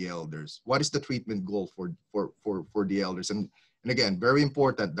members and the elders. What is the treatment goal for the elders? And again, very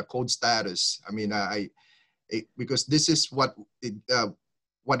important, the code status. I mean, because this is what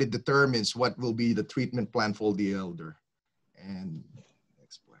it determines what will be the treatment plan for the elder. And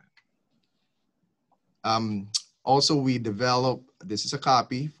next plan. Also, we developed, this is a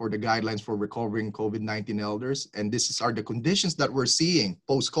copy for the guidelines for recovering COVID-19 elders. And this are the conditions that we're seeing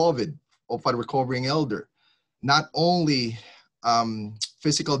post-COVID of a recovering elder. Not only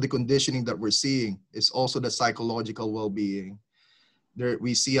physical deconditioning that we're seeing, it's also the psychological well-being. There,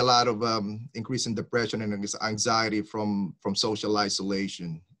 we see a lot of increase in depression and anxiety from social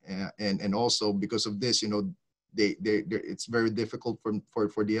isolation. And also because of this, you know, it's very difficult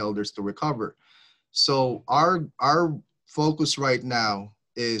for the elders to recover. So our focus right now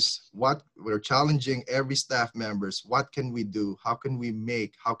is what we're challenging every staff members. What can we do? How can we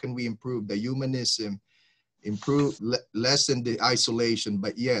improve the humanism, lessen the isolation,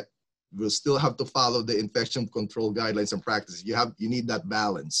 but yet we'll still have to follow the infection control guidelines and practices. You need that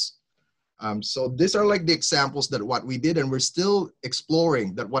balance. So these are like the examples that what we did, and we're still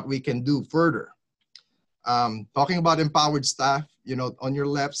exploring that what we can do further. Talking about empowered staff, you know, on your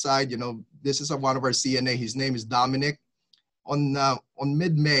left side, you know, this is one of our CNA. His name is Dominic. On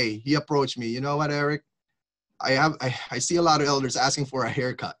mid-May, he approached me. You know what, Eric? I see a lot of elders asking for a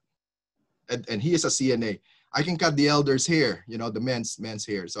haircut, and he is a CNA. I can cut the elders' hair, you know, the men's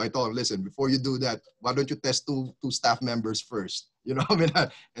hair. So I told him, listen, before you do that, why don't you test two staff members first? You know, I mean,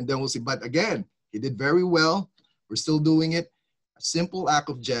 and then we'll see. But again, he did very well. We're still doing it. A simple act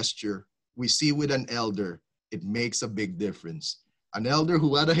of gesture we see with an elder, it makes a big difference. An elder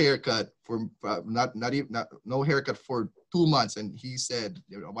who had a haircut for no haircut for 2 months, and he said,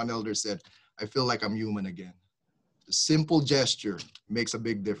 you know, one elder said, I feel like I'm human again. A simple gesture makes a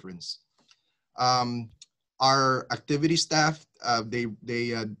big difference. Our activity staff, they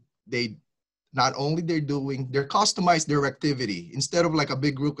not only they're customized their activity. Instead of like a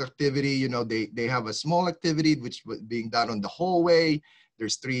big group activity, you know, they have a small activity which was being done on the hallway.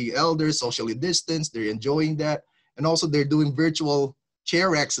 There's 3 elders, socially distanced. They're enjoying that. And also they're doing virtual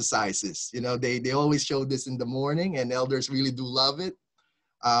chair exercises. You know, they always show this in the morning, and elders really do love it.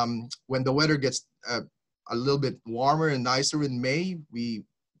 When the weather gets a little bit warmer and nicer in May, we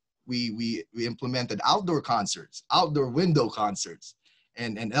implemented outdoor concerts, outdoor window concerts,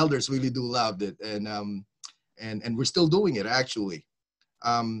 and elders really do love it. And we're still doing it actually.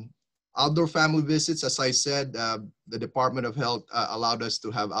 Outdoor family visits, as I said, the Department of Health allowed us to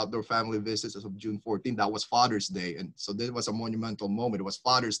have outdoor family visits as of June 14th. That was Father's Day. And so this was a monumental moment. It was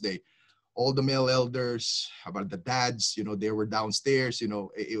Father's Day. All the male elders, about the dads, you know, they were downstairs. You know,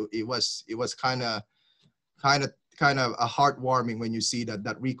 it was kind of a heartwarming when you see that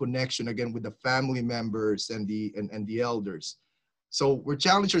reconnection again with the family members and the elders. So we're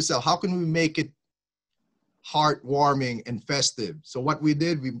challenging ourselves, how can we make it heartwarming and festive? So what we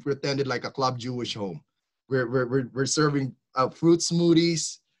did, we pretended like a club Jewish home. We're serving fruit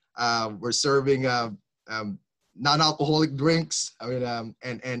smoothies. We're serving non-alcoholic drinks. I mean,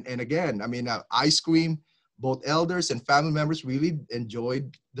 and again, I mean, ice cream. Both elders and family members really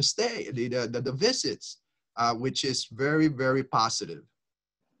enjoyed the stay, the visits, which is very, very positive.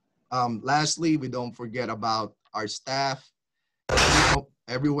 Lastly, we don't forget about our staff.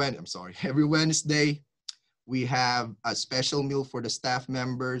 Every Wednesday, we have a special meal for the staff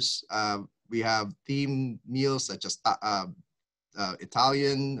members. We have themed meals such as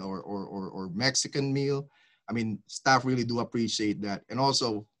Italian or Mexican meal. I mean, staff really do appreciate that. And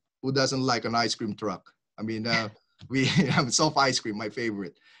also, who doesn't like an ice cream truck? I mean, we have soft ice cream, my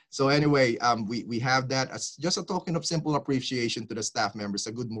favorite. So anyway, we have that as just a token of simple appreciation to the staff members,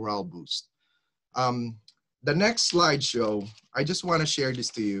 a good morale boost. The next slideshow, I just want to share this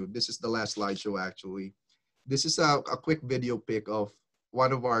to you. This is the last slideshow, actually. This is a quick video pic of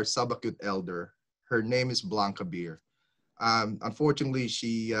one of our subacute elder. Her name is Blanca Beer. Unfortunately,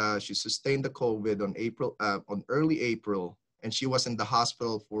 she sustained the COVID on early April, and she was in the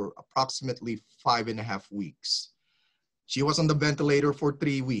hospital for approximately 5.5 weeks. She was on the ventilator for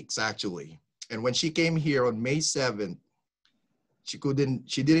 3 weeks, actually. And when she came here on May 7th, she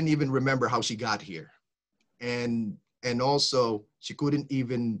didn't even remember how she got here. And also she couldn't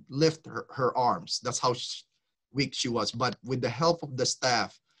even lift her arms. That's how weak she was. But with the help of the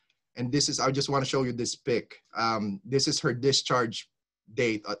staff, and I just want to show you this pic. This is her discharge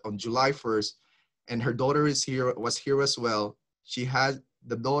date on July 1st. And her daughter was here as well.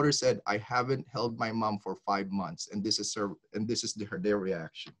 The daughter said, "I haven't held my mom for 5 months." And this is their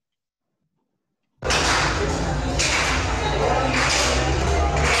reaction.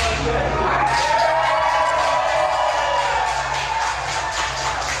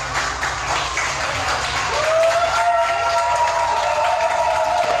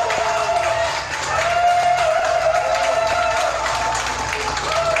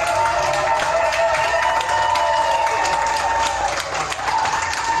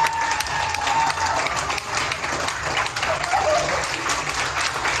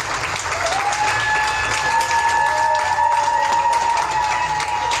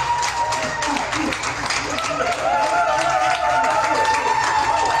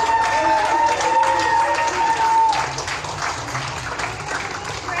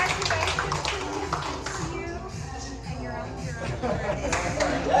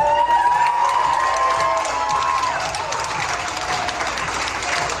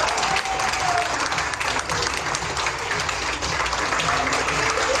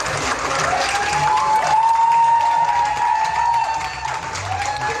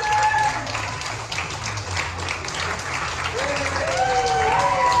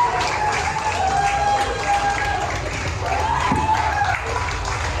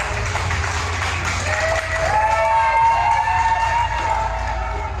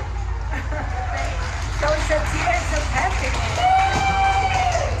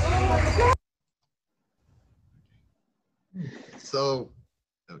 So,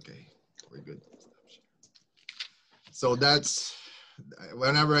 okay, we're good. So that's,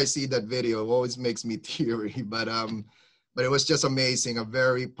 whenever I see that video, it always makes me teary, but it was just amazing. A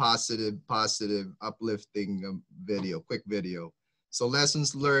very positive, uplifting quick video. So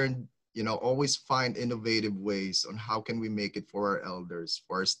lessons learned, always find innovative ways on how can we make it for our elders,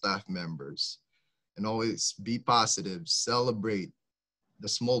 for our staff members, and always be positive, celebrate the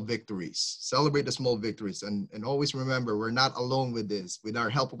small victories, and always remember, we're not alone with this. With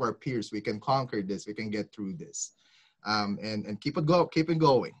our help of our peers, we can conquer this, we can get through this, and keep it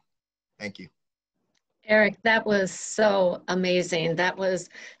going. Thank you. Eric, that was so amazing. That was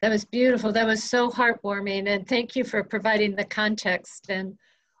beautiful. That was so heartwarming. And thank you for providing the context. And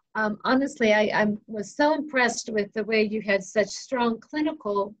honestly, I was so impressed with the way you had such strong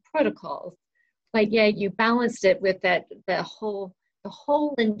clinical protocols, but yet you balanced it with the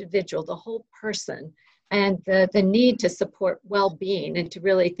whole individual, the whole person, and the need to support well-being and to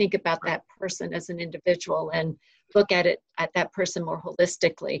really think about that person as an individual and look at that person more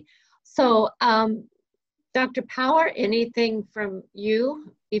holistically. So, Dr. Power, anything from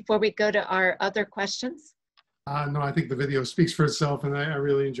you before we go to our other questions? No, I think the video speaks for itself, and I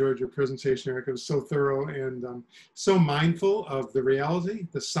really enjoyed your presentation, Eric. It was so thorough and so mindful of the reality,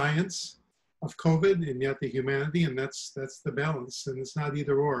 the science of COVID, and yet the humanity, and that's the balance. And it's not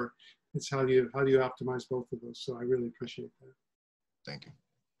either or. It's how do you optimize both of those. So I really appreciate that. Thank you.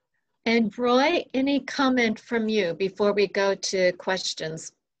 And Roy, any comment from you before we go to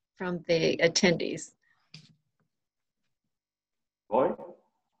questions from the attendees? Roy?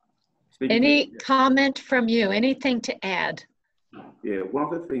 Any comment from you? Anything to add? Yeah, one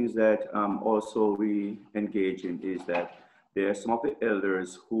of the things that also we engage in is that there are some of the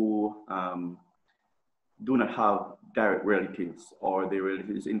elders who do not have direct relatives, or their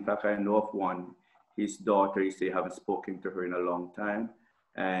relatives. In fact, I know of one, his daughter, they haven't spoken to her in a long time,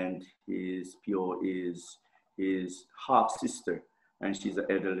 and his PO is his half sister, and she's an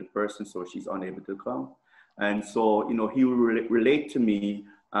elderly person, so she's unable to come. And so, he will relate to me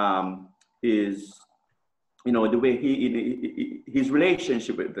the way his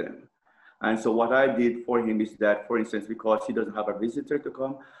relationship with them. And so what I did for him is that, for instance, because he doesn't have a visitor to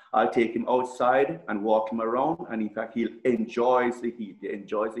come, I'll take him outside and walk him around. And in fact, he enjoys the heat. He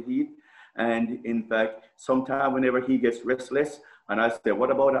enjoys the heat. And in fact, sometimes whenever he gets restless, and I say,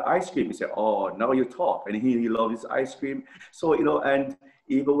 "What about the ice cream?" He said, "Oh, now you talk." And he loves his ice cream. So, and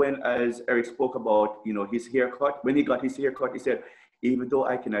even when, as Eric spoke about, his haircut, when he got his haircut, he said, even though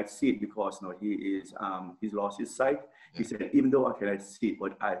I cannot see it because he's lost his sight, he said, even though I cannot see it,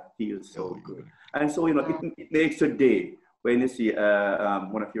 but I feel so good. And so, it makes a day when you see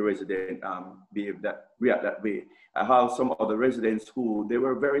one of your residents react that way. I have some other residents who they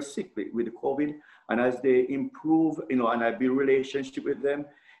were very sick with the COVID, and as they improve, and I build relationship with them,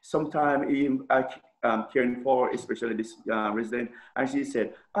 sometimes even caring for, especially this resident, and she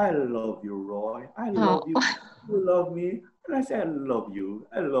said, "I love you, Roy. I love you. You love me." And I said, "I love you.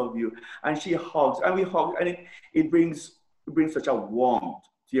 I love you." And she hugs, and we hug, and it brings such a warmth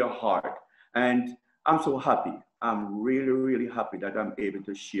to your heart. And I'm so happy. I'm really, really happy that I'm able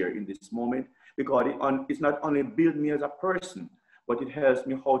to share in this moment, because it's not only built me as a person, but it helps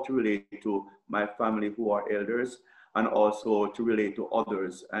me how to relate to my family who are elders, and also to relate to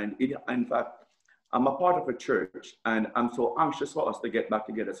others. And in fact, I'm a part of a church, and I'm so anxious for us to get back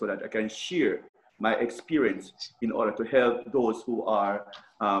together so that I can share my experience in order to help those who are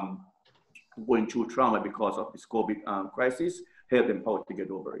going through trauma because of this COVID crisis, help them how to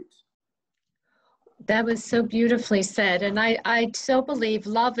get over it. That was so beautifully said. And I so believe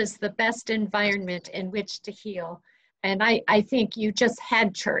love is the best environment in which to heal. And I think you just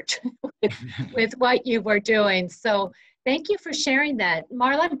had church with what you were doing. So thank you for sharing that.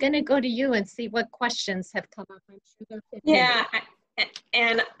 Marla, I'm going to go to you and see what questions have come up. I'm sure yeah,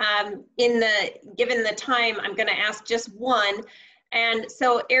 and given the time, I'm going to ask just one. And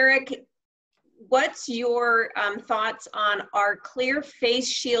so, Eric, what's your thoughts on, are clear face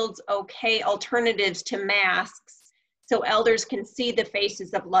shields okay alternatives to masks so elders can see the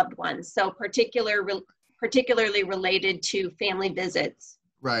faces of loved ones? So particularly related to family visits.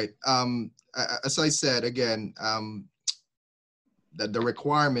 Right. As I said, again, that the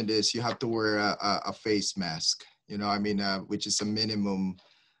requirement is you have to wear a face mask, which is a minimum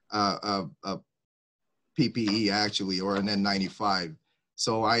PPE actually, or an N95.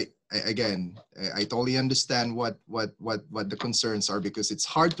 So I totally understand what the concerns are, because it's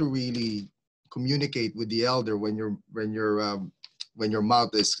hard to really communicate with the elder when your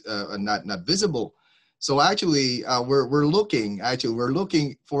mouth is not visible. So actually, we're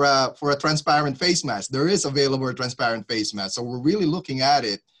looking for a transparent face mask. There is available a transparent face mask, so we're really looking at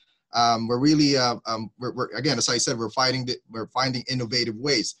it. We're really we're again, as I said, we're finding innovative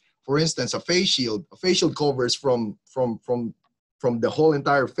ways. For instance, a face shield covers from the whole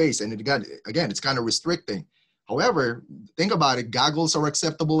entire face, and it's kind of restricting. However, think about it, goggles are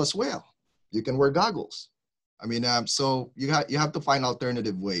acceptable as well. You can wear goggles. So you have to find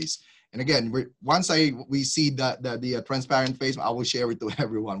alternative ways. And again, once we see the transparent face, I will share it to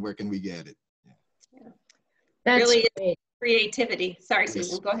everyone. Where can we get it? Yeah. That's really great. Creativity. Sorry, yes.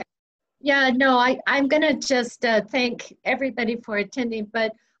 Susan, go ahead. Yeah, no, I'm going to just thank everybody for attending,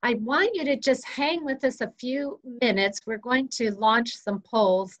 but I want you to just hang with us a few minutes. We're going to launch some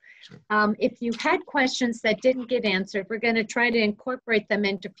polls. Sure. If you had questions that didn't get answered, we're going to try to incorporate them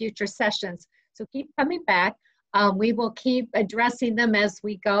into future sessions. So keep coming back. We will keep addressing them as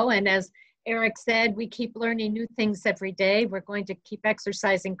we go. And as Eric said, we keep learning new things every day. We're going to keep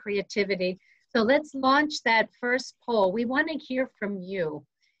exercising creativity. So let's launch that first poll. We want to hear from you.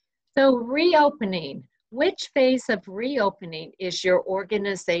 So reopening. Which phase of reopening is your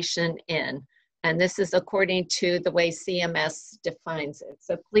organization in? And this is according to the way CMS defines it.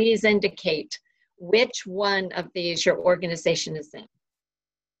 So please indicate which one of these your organization is in.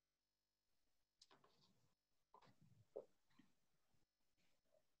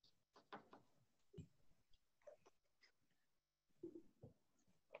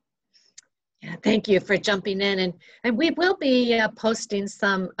 Yeah, thank you for jumping in. And we will be posting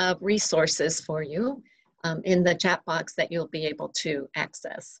some resources for you in the chat box that you'll be able to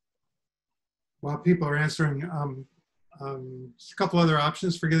access. While people are answering, a couple other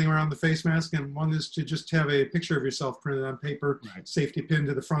options for getting around the face mask, and one is to just have a picture of yourself printed on paper, right. Safety pin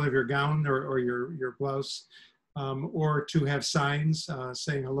to the front of your gown or your blouse, or to have signs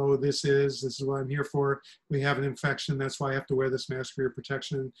saying, hello, this is what I'm here for. We have an infection, that's why I have to wear this mask for your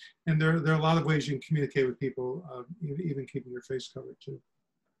protection. And there are a lot of ways you can communicate with people, even keeping your face covered too.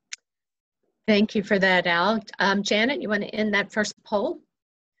 Thank you for that, Al. Janet, you want to end that first poll?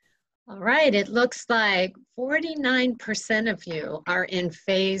 All right, it looks like 49% of you are in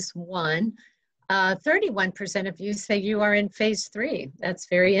phase 1. 31% of you say you are in phase 3. That's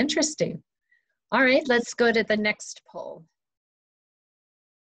very interesting. All right, let's go to the next poll.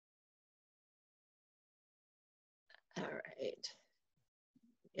 All right,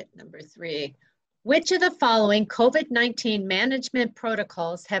 get number 3. Which of the following COVID-19 management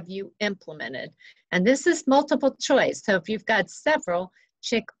protocols have you implemented? And this is multiple choice. So if you've got several,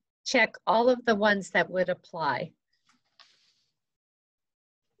 check all of the ones that would apply.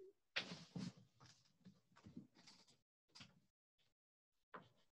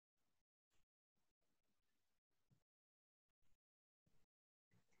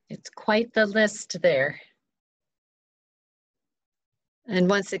 It's quite the list there. And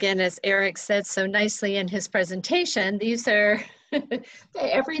once again, as Eric said so nicely in his presentation, these are,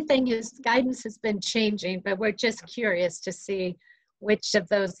 everything is, guidance has been changing, but we're just curious to see which of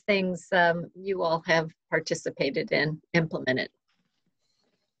those things you all have participated in, implemented.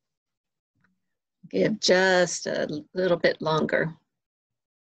 Give just a little bit longer.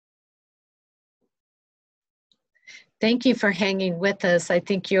 Thank you for hanging with us. I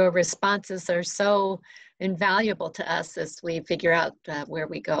think your responses are so invaluable to us as we figure out where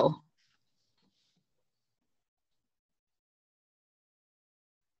we go.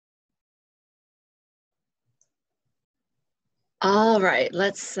 All right,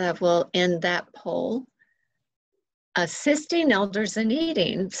 let's, we'll end that poll. Assisting elders in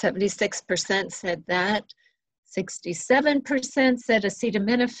eating, 76% said that. 67% said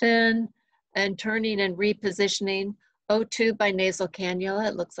acetaminophen and turning and repositioning. O2 by nasal cannula,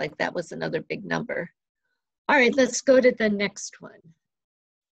 it looks like that was another big number. All right, let's go to the next one.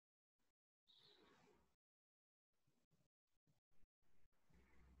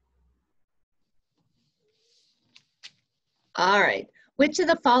 All right, which of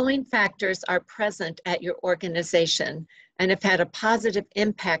the following factors are present at your organization and have had a positive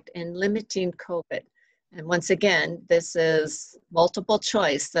impact in limiting COVID? And once again, this is multiple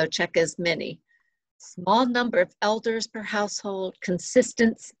choice, so check as many. Small number of elders per household,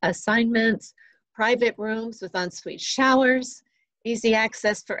 consistent assignments, private rooms with ensuite showers, easy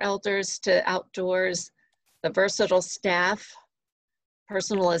access for elders to outdoors, the versatile staff,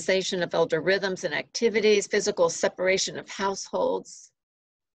 personalization of elder rhythms and activities, physical separation of households,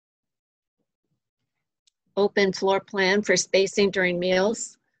 open floor plan for spacing during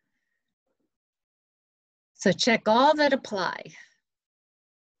meals. So check all that apply.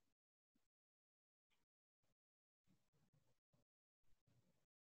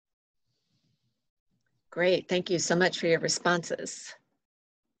 Great, thank you so much for your responses.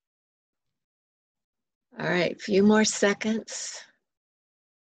 All right, a few more seconds.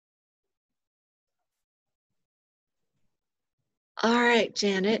 All right,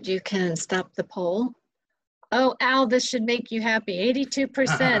 Janet, you can stop the poll. Oh, Al, this should make you happy.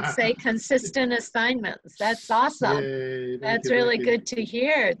 82% say consistent assignments. That's awesome. Yay, That's really good to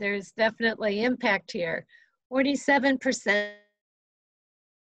hear. There's definitely impact here. 47%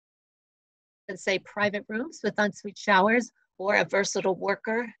 say private rooms with ensuite showers or a versatile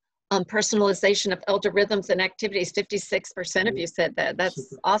worker. Personalization of elder rhythms and activities, 56% of you said that. That's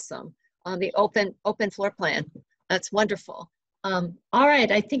super awesome. On the open floor plan, that's wonderful. All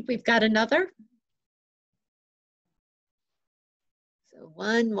right, I think we've got another. So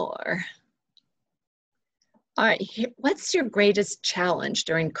one more. All right, what's your greatest challenge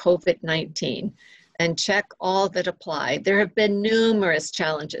during COVID-19? And check all that apply. There have been numerous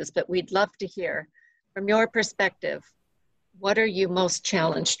challenges, but we'd love to hear from your perspective, what are you most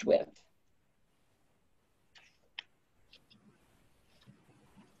challenged with?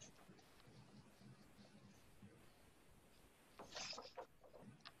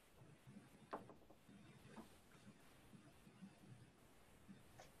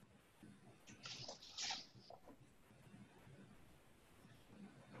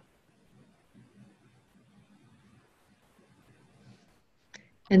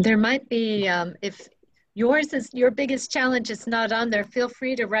 And there might be, if your biggest challenge is not on there, feel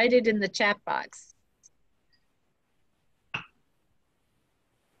free to write it in the chat box. All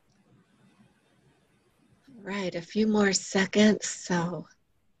right, a few more seconds, so.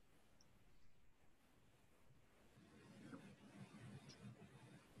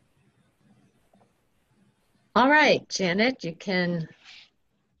 All right, Janet, you can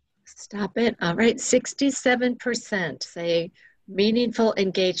stop it. All right, 67% say meaningful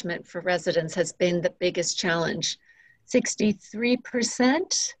engagement for residents has been the biggest challenge.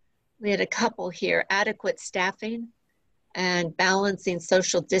 63%, we had a couple here, adequate staffing and balancing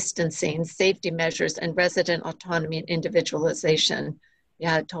social distancing, safety measures, and resident autonomy and individualization.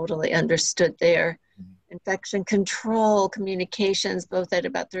 Yeah, totally understood there. Infection control, communications, both at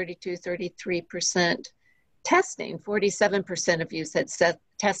about 32, 33%. Testing, 47% of you said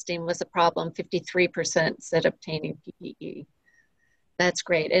testing was a problem, 53% said obtaining PPE. That's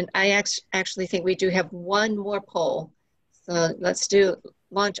great. And I actually think we do have one more poll. So let's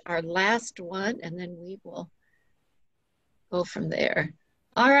launch our last one and then we will go from there.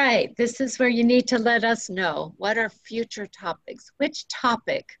 All right, this is where you need to let us know what are future topics. Which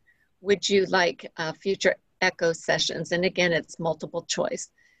topic would you like future echo sessions? And again, it's multiple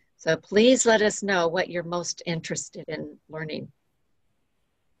choice. So please let us know what you're most interested in learning.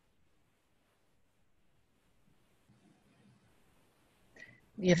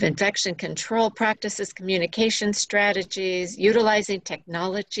 We have infection control practices, communication strategies, utilizing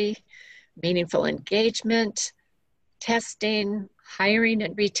technology, meaningful engagement, testing, hiring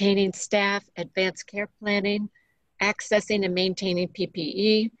and retaining staff, advanced care planning, accessing and maintaining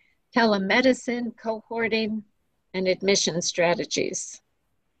PPE, telemedicine, cohorting, and admission strategies.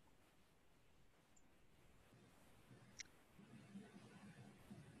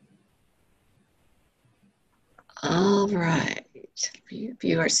 All right,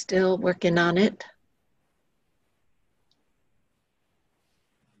 you are still working on it.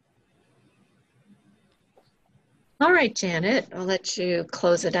 All right, Janet, I'll let you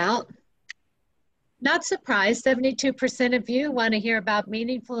close it out. Not surprised, 72% of you want to hear about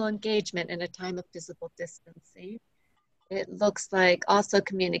meaningful engagement in a time of physical distancing. It looks like also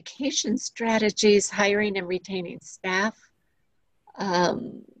communication strategies, hiring and retaining staff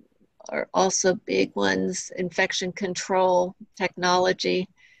are also big ones, infection control, technology.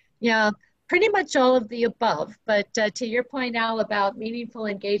 Yeah, pretty much all of the above. But to your point, Al, about meaningful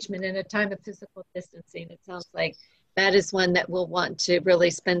engagement in a time of physical distancing, it sounds like that is one that we'll want to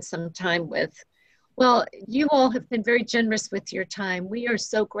really spend some time with. Well, you all have been very generous with your time. We are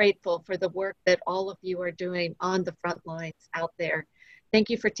so grateful for the work that all of you are doing on the front lines out there.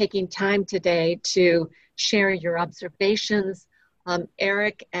 Thank you for taking time today to share your observations.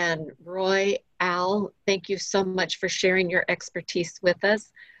 Eric and Roy, Al, thank you so much for sharing your expertise with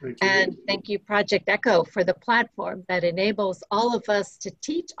us. And thank you, Project ECHO, for the platform that enables all of us to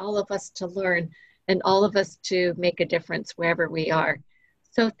teach, all of us to learn, and all of us to make a difference wherever we are.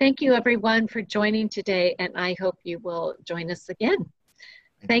 So thank you, everyone, for joining today, and I hope you will join us again.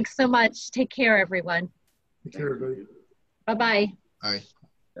 Thanks so much. Take care, everyone. Take care, everybody. Bye-bye. Bye.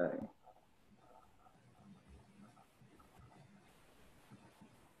 Bye.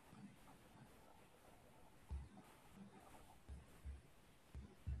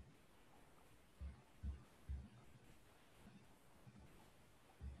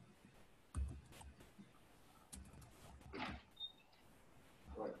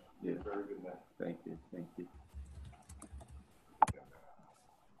 Yeah, very good, man. Thank you. Thank you.